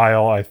of the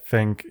aisle, I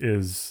think,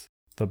 is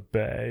the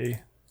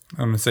bay.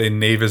 I'm going to say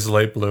nave is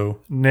light blue.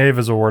 Nave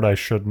is a word I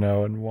should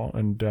know and won't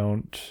and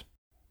don't.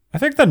 I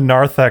think the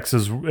narthex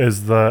is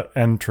the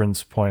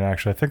entrance point,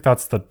 actually. I think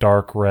that's the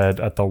dark red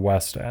at the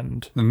west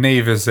end. The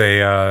knave is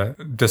a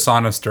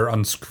dishonest or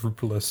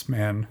unscrupulous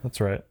man.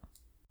 That's right.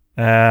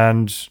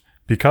 And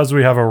because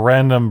we have a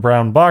random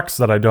brown box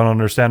that I don't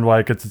understand why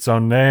it gets its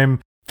own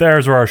name,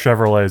 there's where our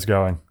Chevrolet is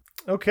going.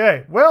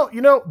 Okay. Well,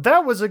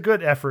 that was a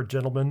good effort,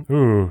 gentlemen.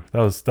 Ooh,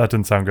 that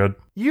didn't sound good.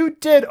 You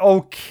did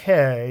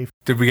okay.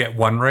 Did we get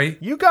one right?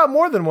 You got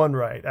more than one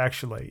right,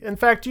 actually. In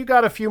fact, you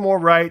got a few more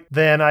right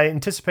than I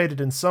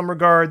anticipated in some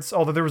regards,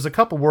 although there was a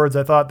couple words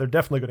I thought they're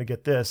definitely going to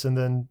get this, and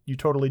then you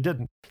totally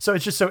didn't. So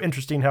it's just so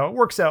interesting how it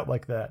works out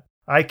like that.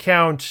 I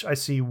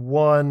see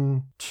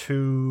 1,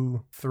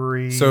 2,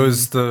 3. So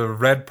is the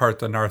red part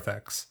the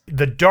narthex?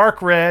 The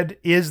dark red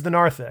is the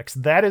narthex.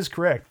 That is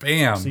correct.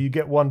 Bam. So you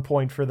get 1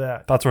 point for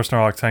that. That's where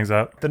Snorlax hangs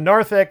out. The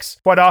narthex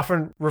quite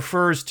often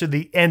refers to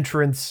the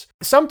entrance.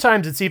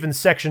 Sometimes it's even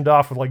sectioned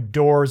off with like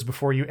doors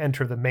before you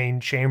enter the main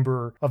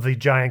chamber of the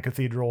giant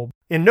cathedral.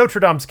 In Notre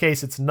Dame's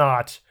case, it's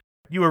not.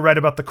 You were right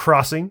about the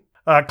crossing.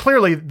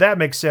 Clearly, that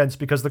makes sense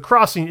because the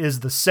crossing is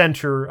the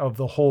center of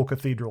the whole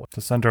cathedral.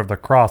 The center of the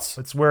cross.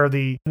 It's where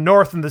the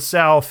north and the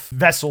south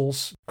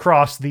vessels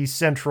cross the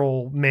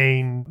central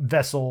main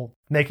vessel,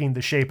 making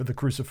the shape of the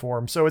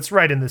cruciform. So it's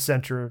right in the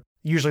center.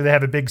 Usually they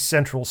have a big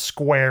central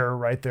square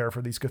right there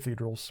for these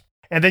cathedrals.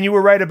 And then you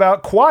were right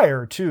about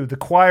choir, too. The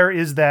choir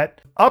is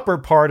that upper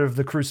part of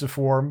the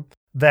cruciform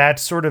that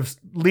sort of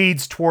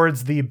leads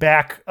towards the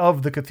back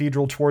of the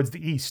cathedral towards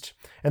the east.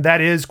 And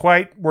that is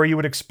quite where you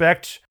would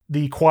expect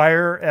the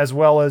choir, as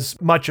well as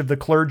much of the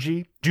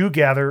clergy, do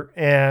gather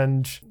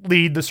and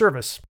lead the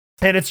service.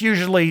 And it's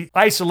usually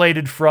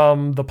isolated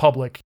from the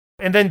public.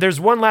 And then there's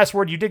one last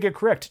word you did get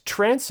correct,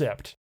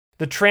 transept.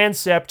 The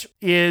transept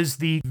is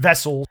the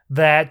vessel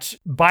that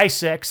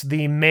bisects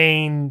the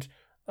main.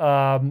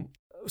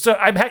 So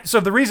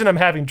the reason I'm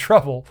having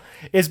trouble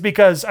is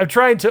because I'm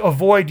trying to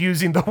avoid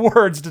using the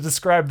words to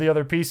describe the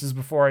other pieces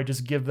before I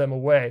just give them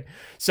away.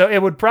 So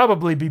it would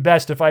probably be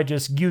best if I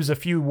just use a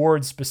few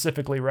words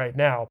specifically right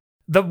now.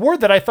 The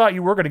word that I thought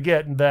you were going to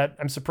get and that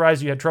I'm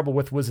surprised you had trouble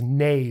with was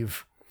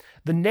nave.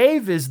 The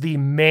nave is the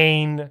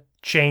main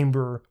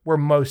chamber where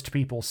most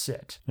people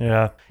sit.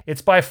 Yeah.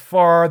 It's by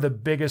far the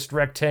biggest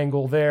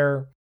rectangle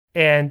there,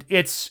 and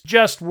it's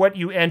just what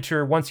you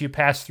enter once you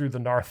pass through the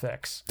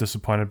narthex.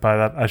 Disappointed by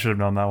that. I should have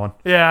known that one.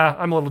 Yeah,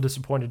 I'm a little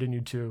disappointed in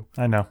you too.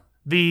 I know.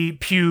 The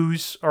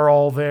pews are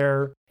all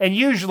there, and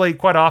usually,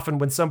 quite often,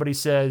 when somebody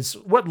says,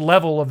 what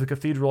level of the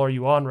cathedral are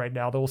you on right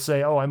now, they'll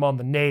say, oh, I'm on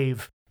the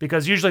nave.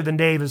 Because usually the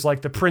nave is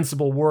like the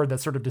principal word that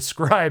sort of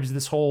describes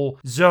this whole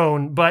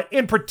zone. But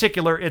in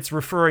particular, it's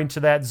referring to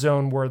that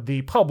zone where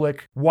the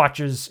public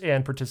watches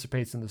and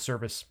participates in the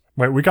service.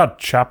 Wait, we got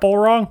chapel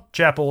wrong?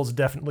 Chapel is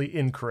definitely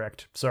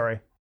incorrect. Sorry.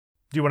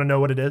 Do you want to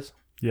know what it is?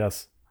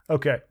 Yes.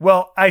 Okay.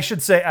 Well, I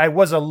should say I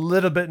was a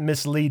little bit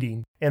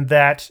misleading in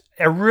that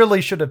I really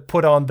should have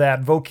put on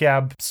that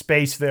vocab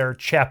space there,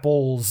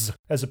 chapels,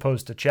 as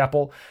opposed to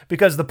chapel,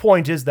 because the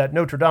point is that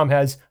Notre Dame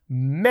has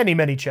many,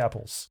 many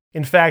chapels.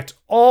 In fact,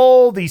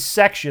 all the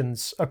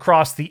sections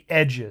across the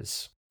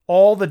edges,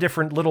 all the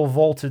different little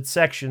vaulted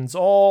sections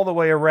all the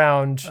way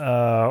around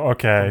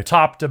okay. from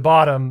top to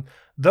bottom,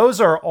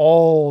 those are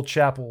all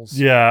chapels.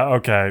 Yeah,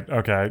 okay.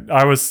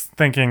 I was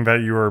thinking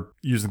that you were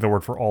using the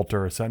word for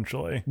altar,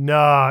 essentially.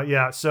 Nah,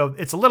 yeah, so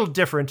it's a little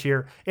different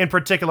here. In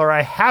particular,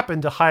 I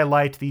happen to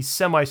highlight the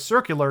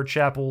semicircular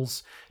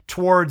chapels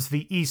towards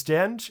the east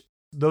end.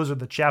 Those are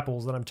the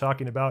chapels that I'm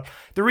talking about.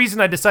 The reason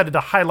I decided to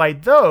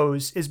highlight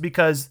those is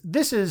because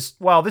this is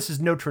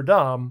Notre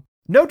Dame.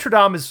 Notre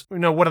Dame is,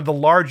 one of the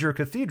larger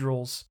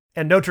cathedrals.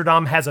 And Notre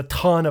Dame has a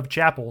ton of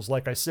chapels,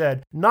 like I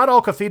said. Not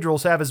all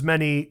cathedrals have as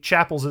many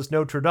chapels as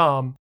Notre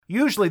Dame.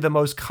 Usually the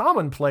most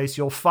common place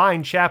you'll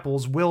find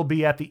chapels will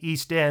be at the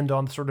east end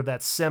on sort of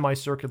that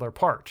semicircular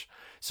part.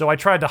 So I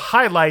tried to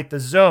highlight the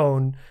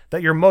zone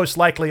that you're most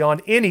likely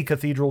on any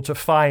cathedral to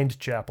find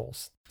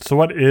chapels. So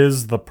what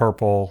is the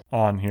purple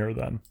on here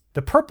then?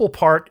 The purple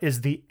part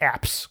is the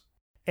apse.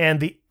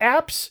 And the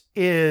apse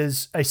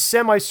is a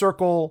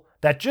semicircle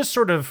that just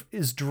sort of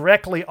is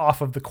directly off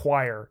of the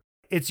choir.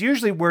 It's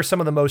usually where some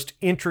of the most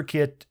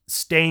intricate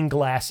stained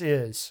glass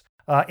is.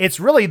 It's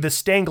really the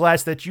stained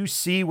glass that you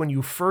see when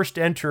you first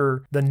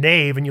enter the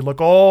nave and you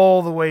look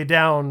all the way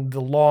down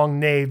the long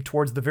nave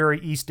towards the very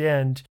east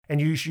end.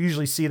 And you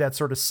usually see that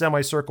sort of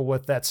semicircle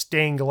with that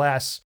stained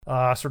glass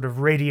sort of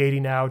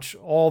radiating out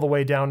all the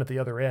way down at the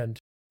other end.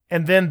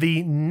 And then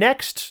the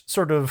next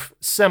sort of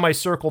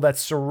semicircle that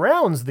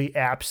surrounds the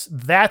apse,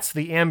 that's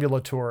the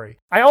ambulatory.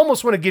 I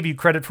almost want to give you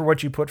credit for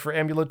what you put for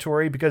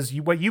ambulatory because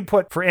what you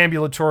put for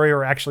ambulatory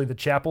are actually the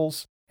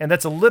chapels. And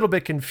that's a little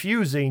bit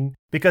confusing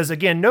because,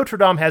 again, Notre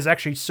Dame has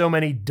actually so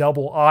many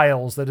double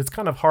aisles that it's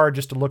kind of hard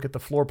just to look at the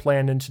floor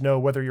plan and to know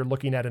whether you're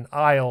looking at an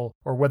aisle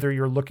or whether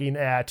you're looking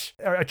at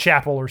a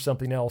chapel or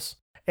something else.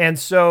 And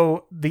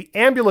so the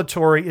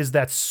ambulatory is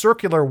that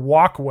circular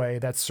walkway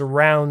that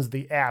surrounds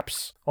the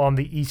apse on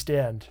the east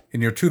end.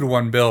 In your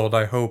 2-to-1 build,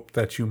 I hope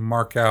that you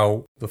mark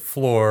out the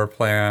floor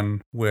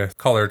plan with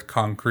colored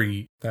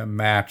concrete that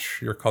match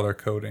your color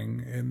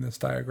coding in this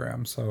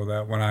diagram so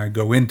that when I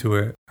go into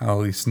it, I'll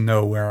at least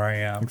know where I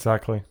am.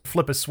 Exactly.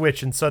 Flip a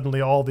switch and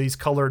suddenly all these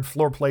colored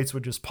floor plates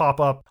would just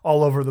pop up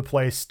all over the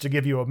place to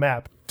give you a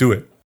map. Do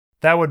it.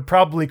 That would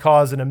probably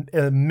cause an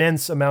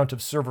immense amount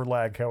of server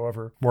lag,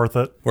 however. Worth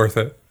it. Worth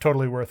it.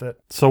 Totally worth it.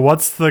 So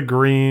what's the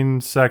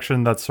green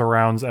section that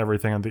surrounds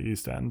everything at the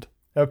east end?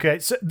 Okay,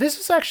 so this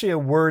is actually a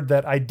word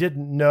that I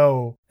didn't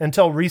know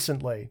until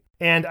recently.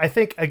 And I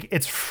think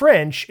it's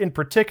French in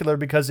particular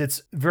because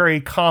it's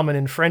very common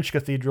in French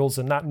cathedrals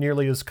and not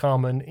nearly as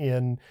common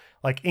in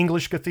like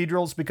English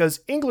cathedrals, because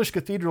English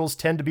cathedrals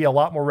tend to be a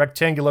lot more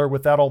rectangular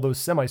without all those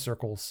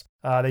semicircles.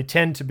 They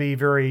tend to be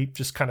very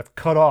just kind of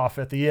cut off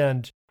at the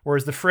end.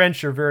 Whereas the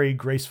French are very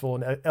graceful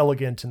and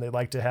elegant, and they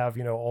like to have,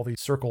 all these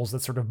circles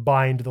that sort of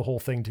bind the whole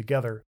thing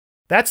together.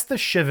 That's the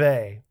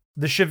chevet.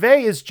 The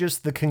chevet is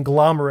just the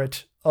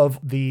conglomerate of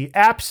the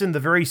apse in the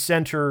very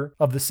center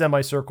of the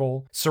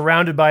semicircle,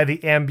 surrounded by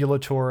the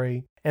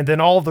ambulatory, and then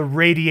all the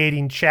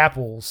radiating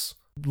chapels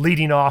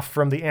leading off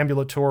from the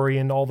ambulatory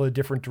in all the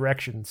different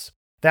directions.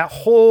 That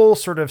whole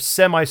sort of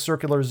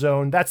semicircular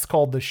zone, that's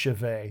called the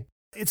chevet.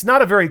 It's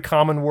not a very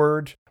common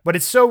word, but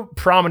it's so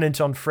prominent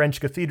on French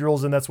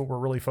cathedrals, and that's what we're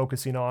really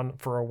focusing on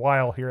for a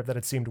while here, that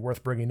it seemed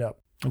worth bringing up.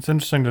 It's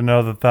interesting to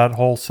know that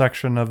whole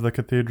section of the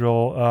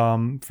cathedral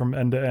from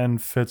end to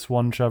end fits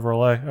one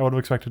Chevrolet. I would have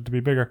expected it to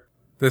be bigger.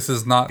 This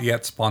is not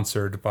yet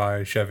sponsored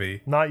by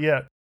Chevy. Not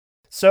yet.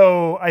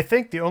 So I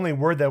think the only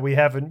word that we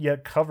haven't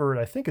yet covered,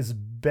 I think, is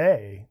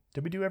bay.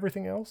 Did we do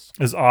everything else?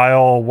 Is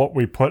aisle what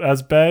we put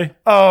as bay?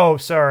 Oh,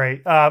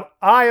 sorry.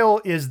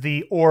 Aisle is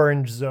the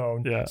orange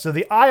zone. Yeah. So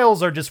the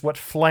aisles are just what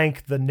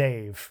flank the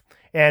nave.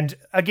 And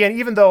again,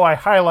 even though I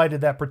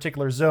highlighted that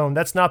particular zone,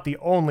 that's not the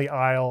only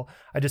aisle.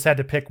 I just had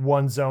to pick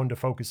one zone to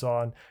focus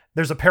on.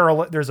 There's a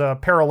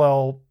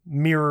parallel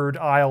mirrored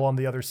aisle on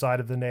the other side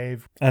of the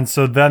nave. And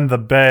so then the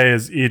bay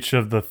is each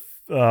of the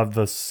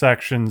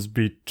sections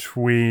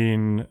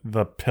between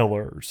the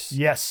pillars.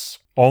 Yes.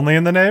 Only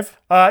in the nave?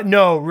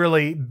 No,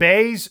 really.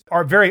 Bays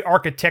are a very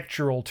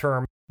architectural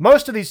term.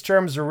 Most of these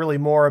terms are really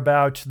more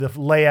about the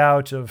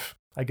layout of,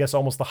 I guess,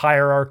 almost the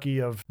hierarchy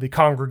of the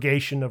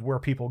congregation of where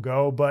people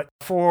go. But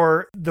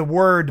for the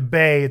word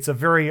bay, it's a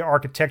very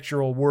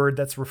architectural word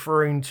that's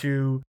referring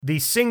to the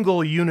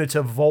single unit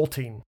of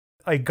vaulting.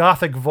 A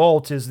Gothic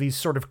vault is these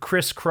sort of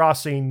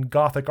crisscrossing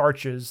Gothic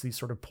arches, these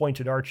sort of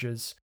pointed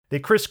arches. They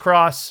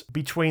crisscross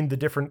between the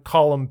different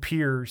column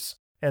piers.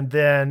 And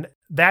then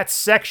that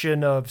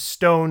section of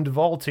stoned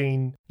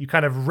vaulting, you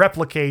kind of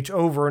replicate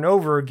over and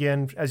over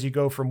again as you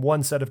go from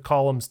one set of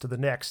columns to the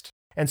next.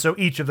 And so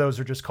each of those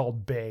are just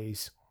called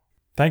bays.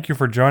 Thank you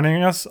for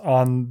joining us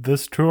on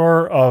this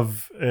tour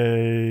of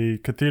a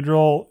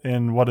cathedral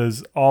in what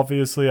is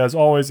obviously, as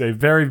always, a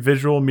very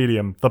visual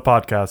medium, the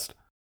podcast.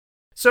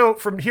 So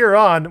from here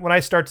on, when I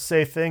start to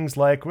say things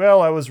like,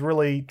 well, I was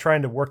really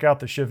trying to work out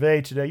the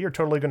chevet today, you're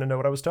totally going to know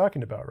what I was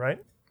talking about, right?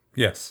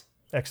 Yes.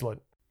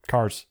 Excellent.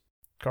 Cars.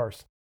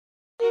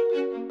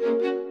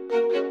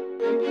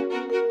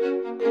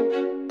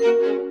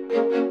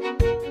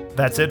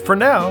 That's it for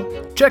now.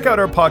 Check out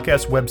our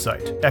podcast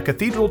website at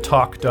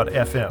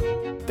cathedraltalk.fm.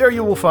 There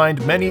you will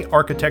find many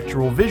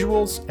architectural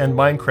visuals and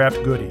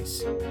Minecraft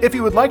goodies. If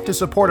you would like to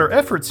support our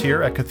efforts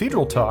here at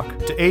Cathedral Talk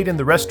to aid in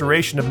the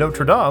restoration of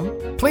Notre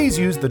Dame, please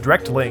use the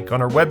direct link on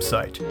our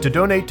website to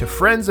donate to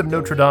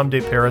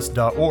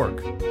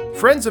friendsofnotredamedeparis.org.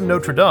 Friends of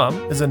Notre Dame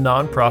is a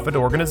non-profit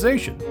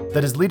organization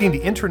that is leading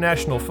the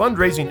international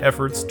fundraising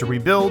efforts to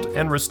rebuild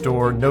and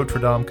restore Notre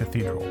Dame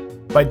Cathedral.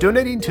 By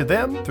donating to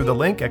them through the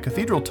link at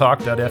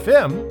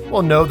cathedraltalk.fm,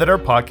 we'll know that our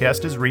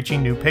podcast is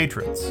reaching new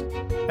patrons.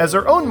 As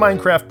our own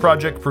Minecraft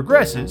project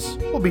progresses,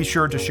 we'll be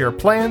sure to share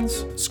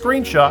plans,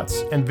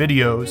 screenshots, and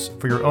videos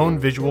for your own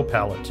visual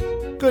palette.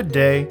 Good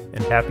day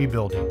and happy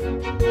building.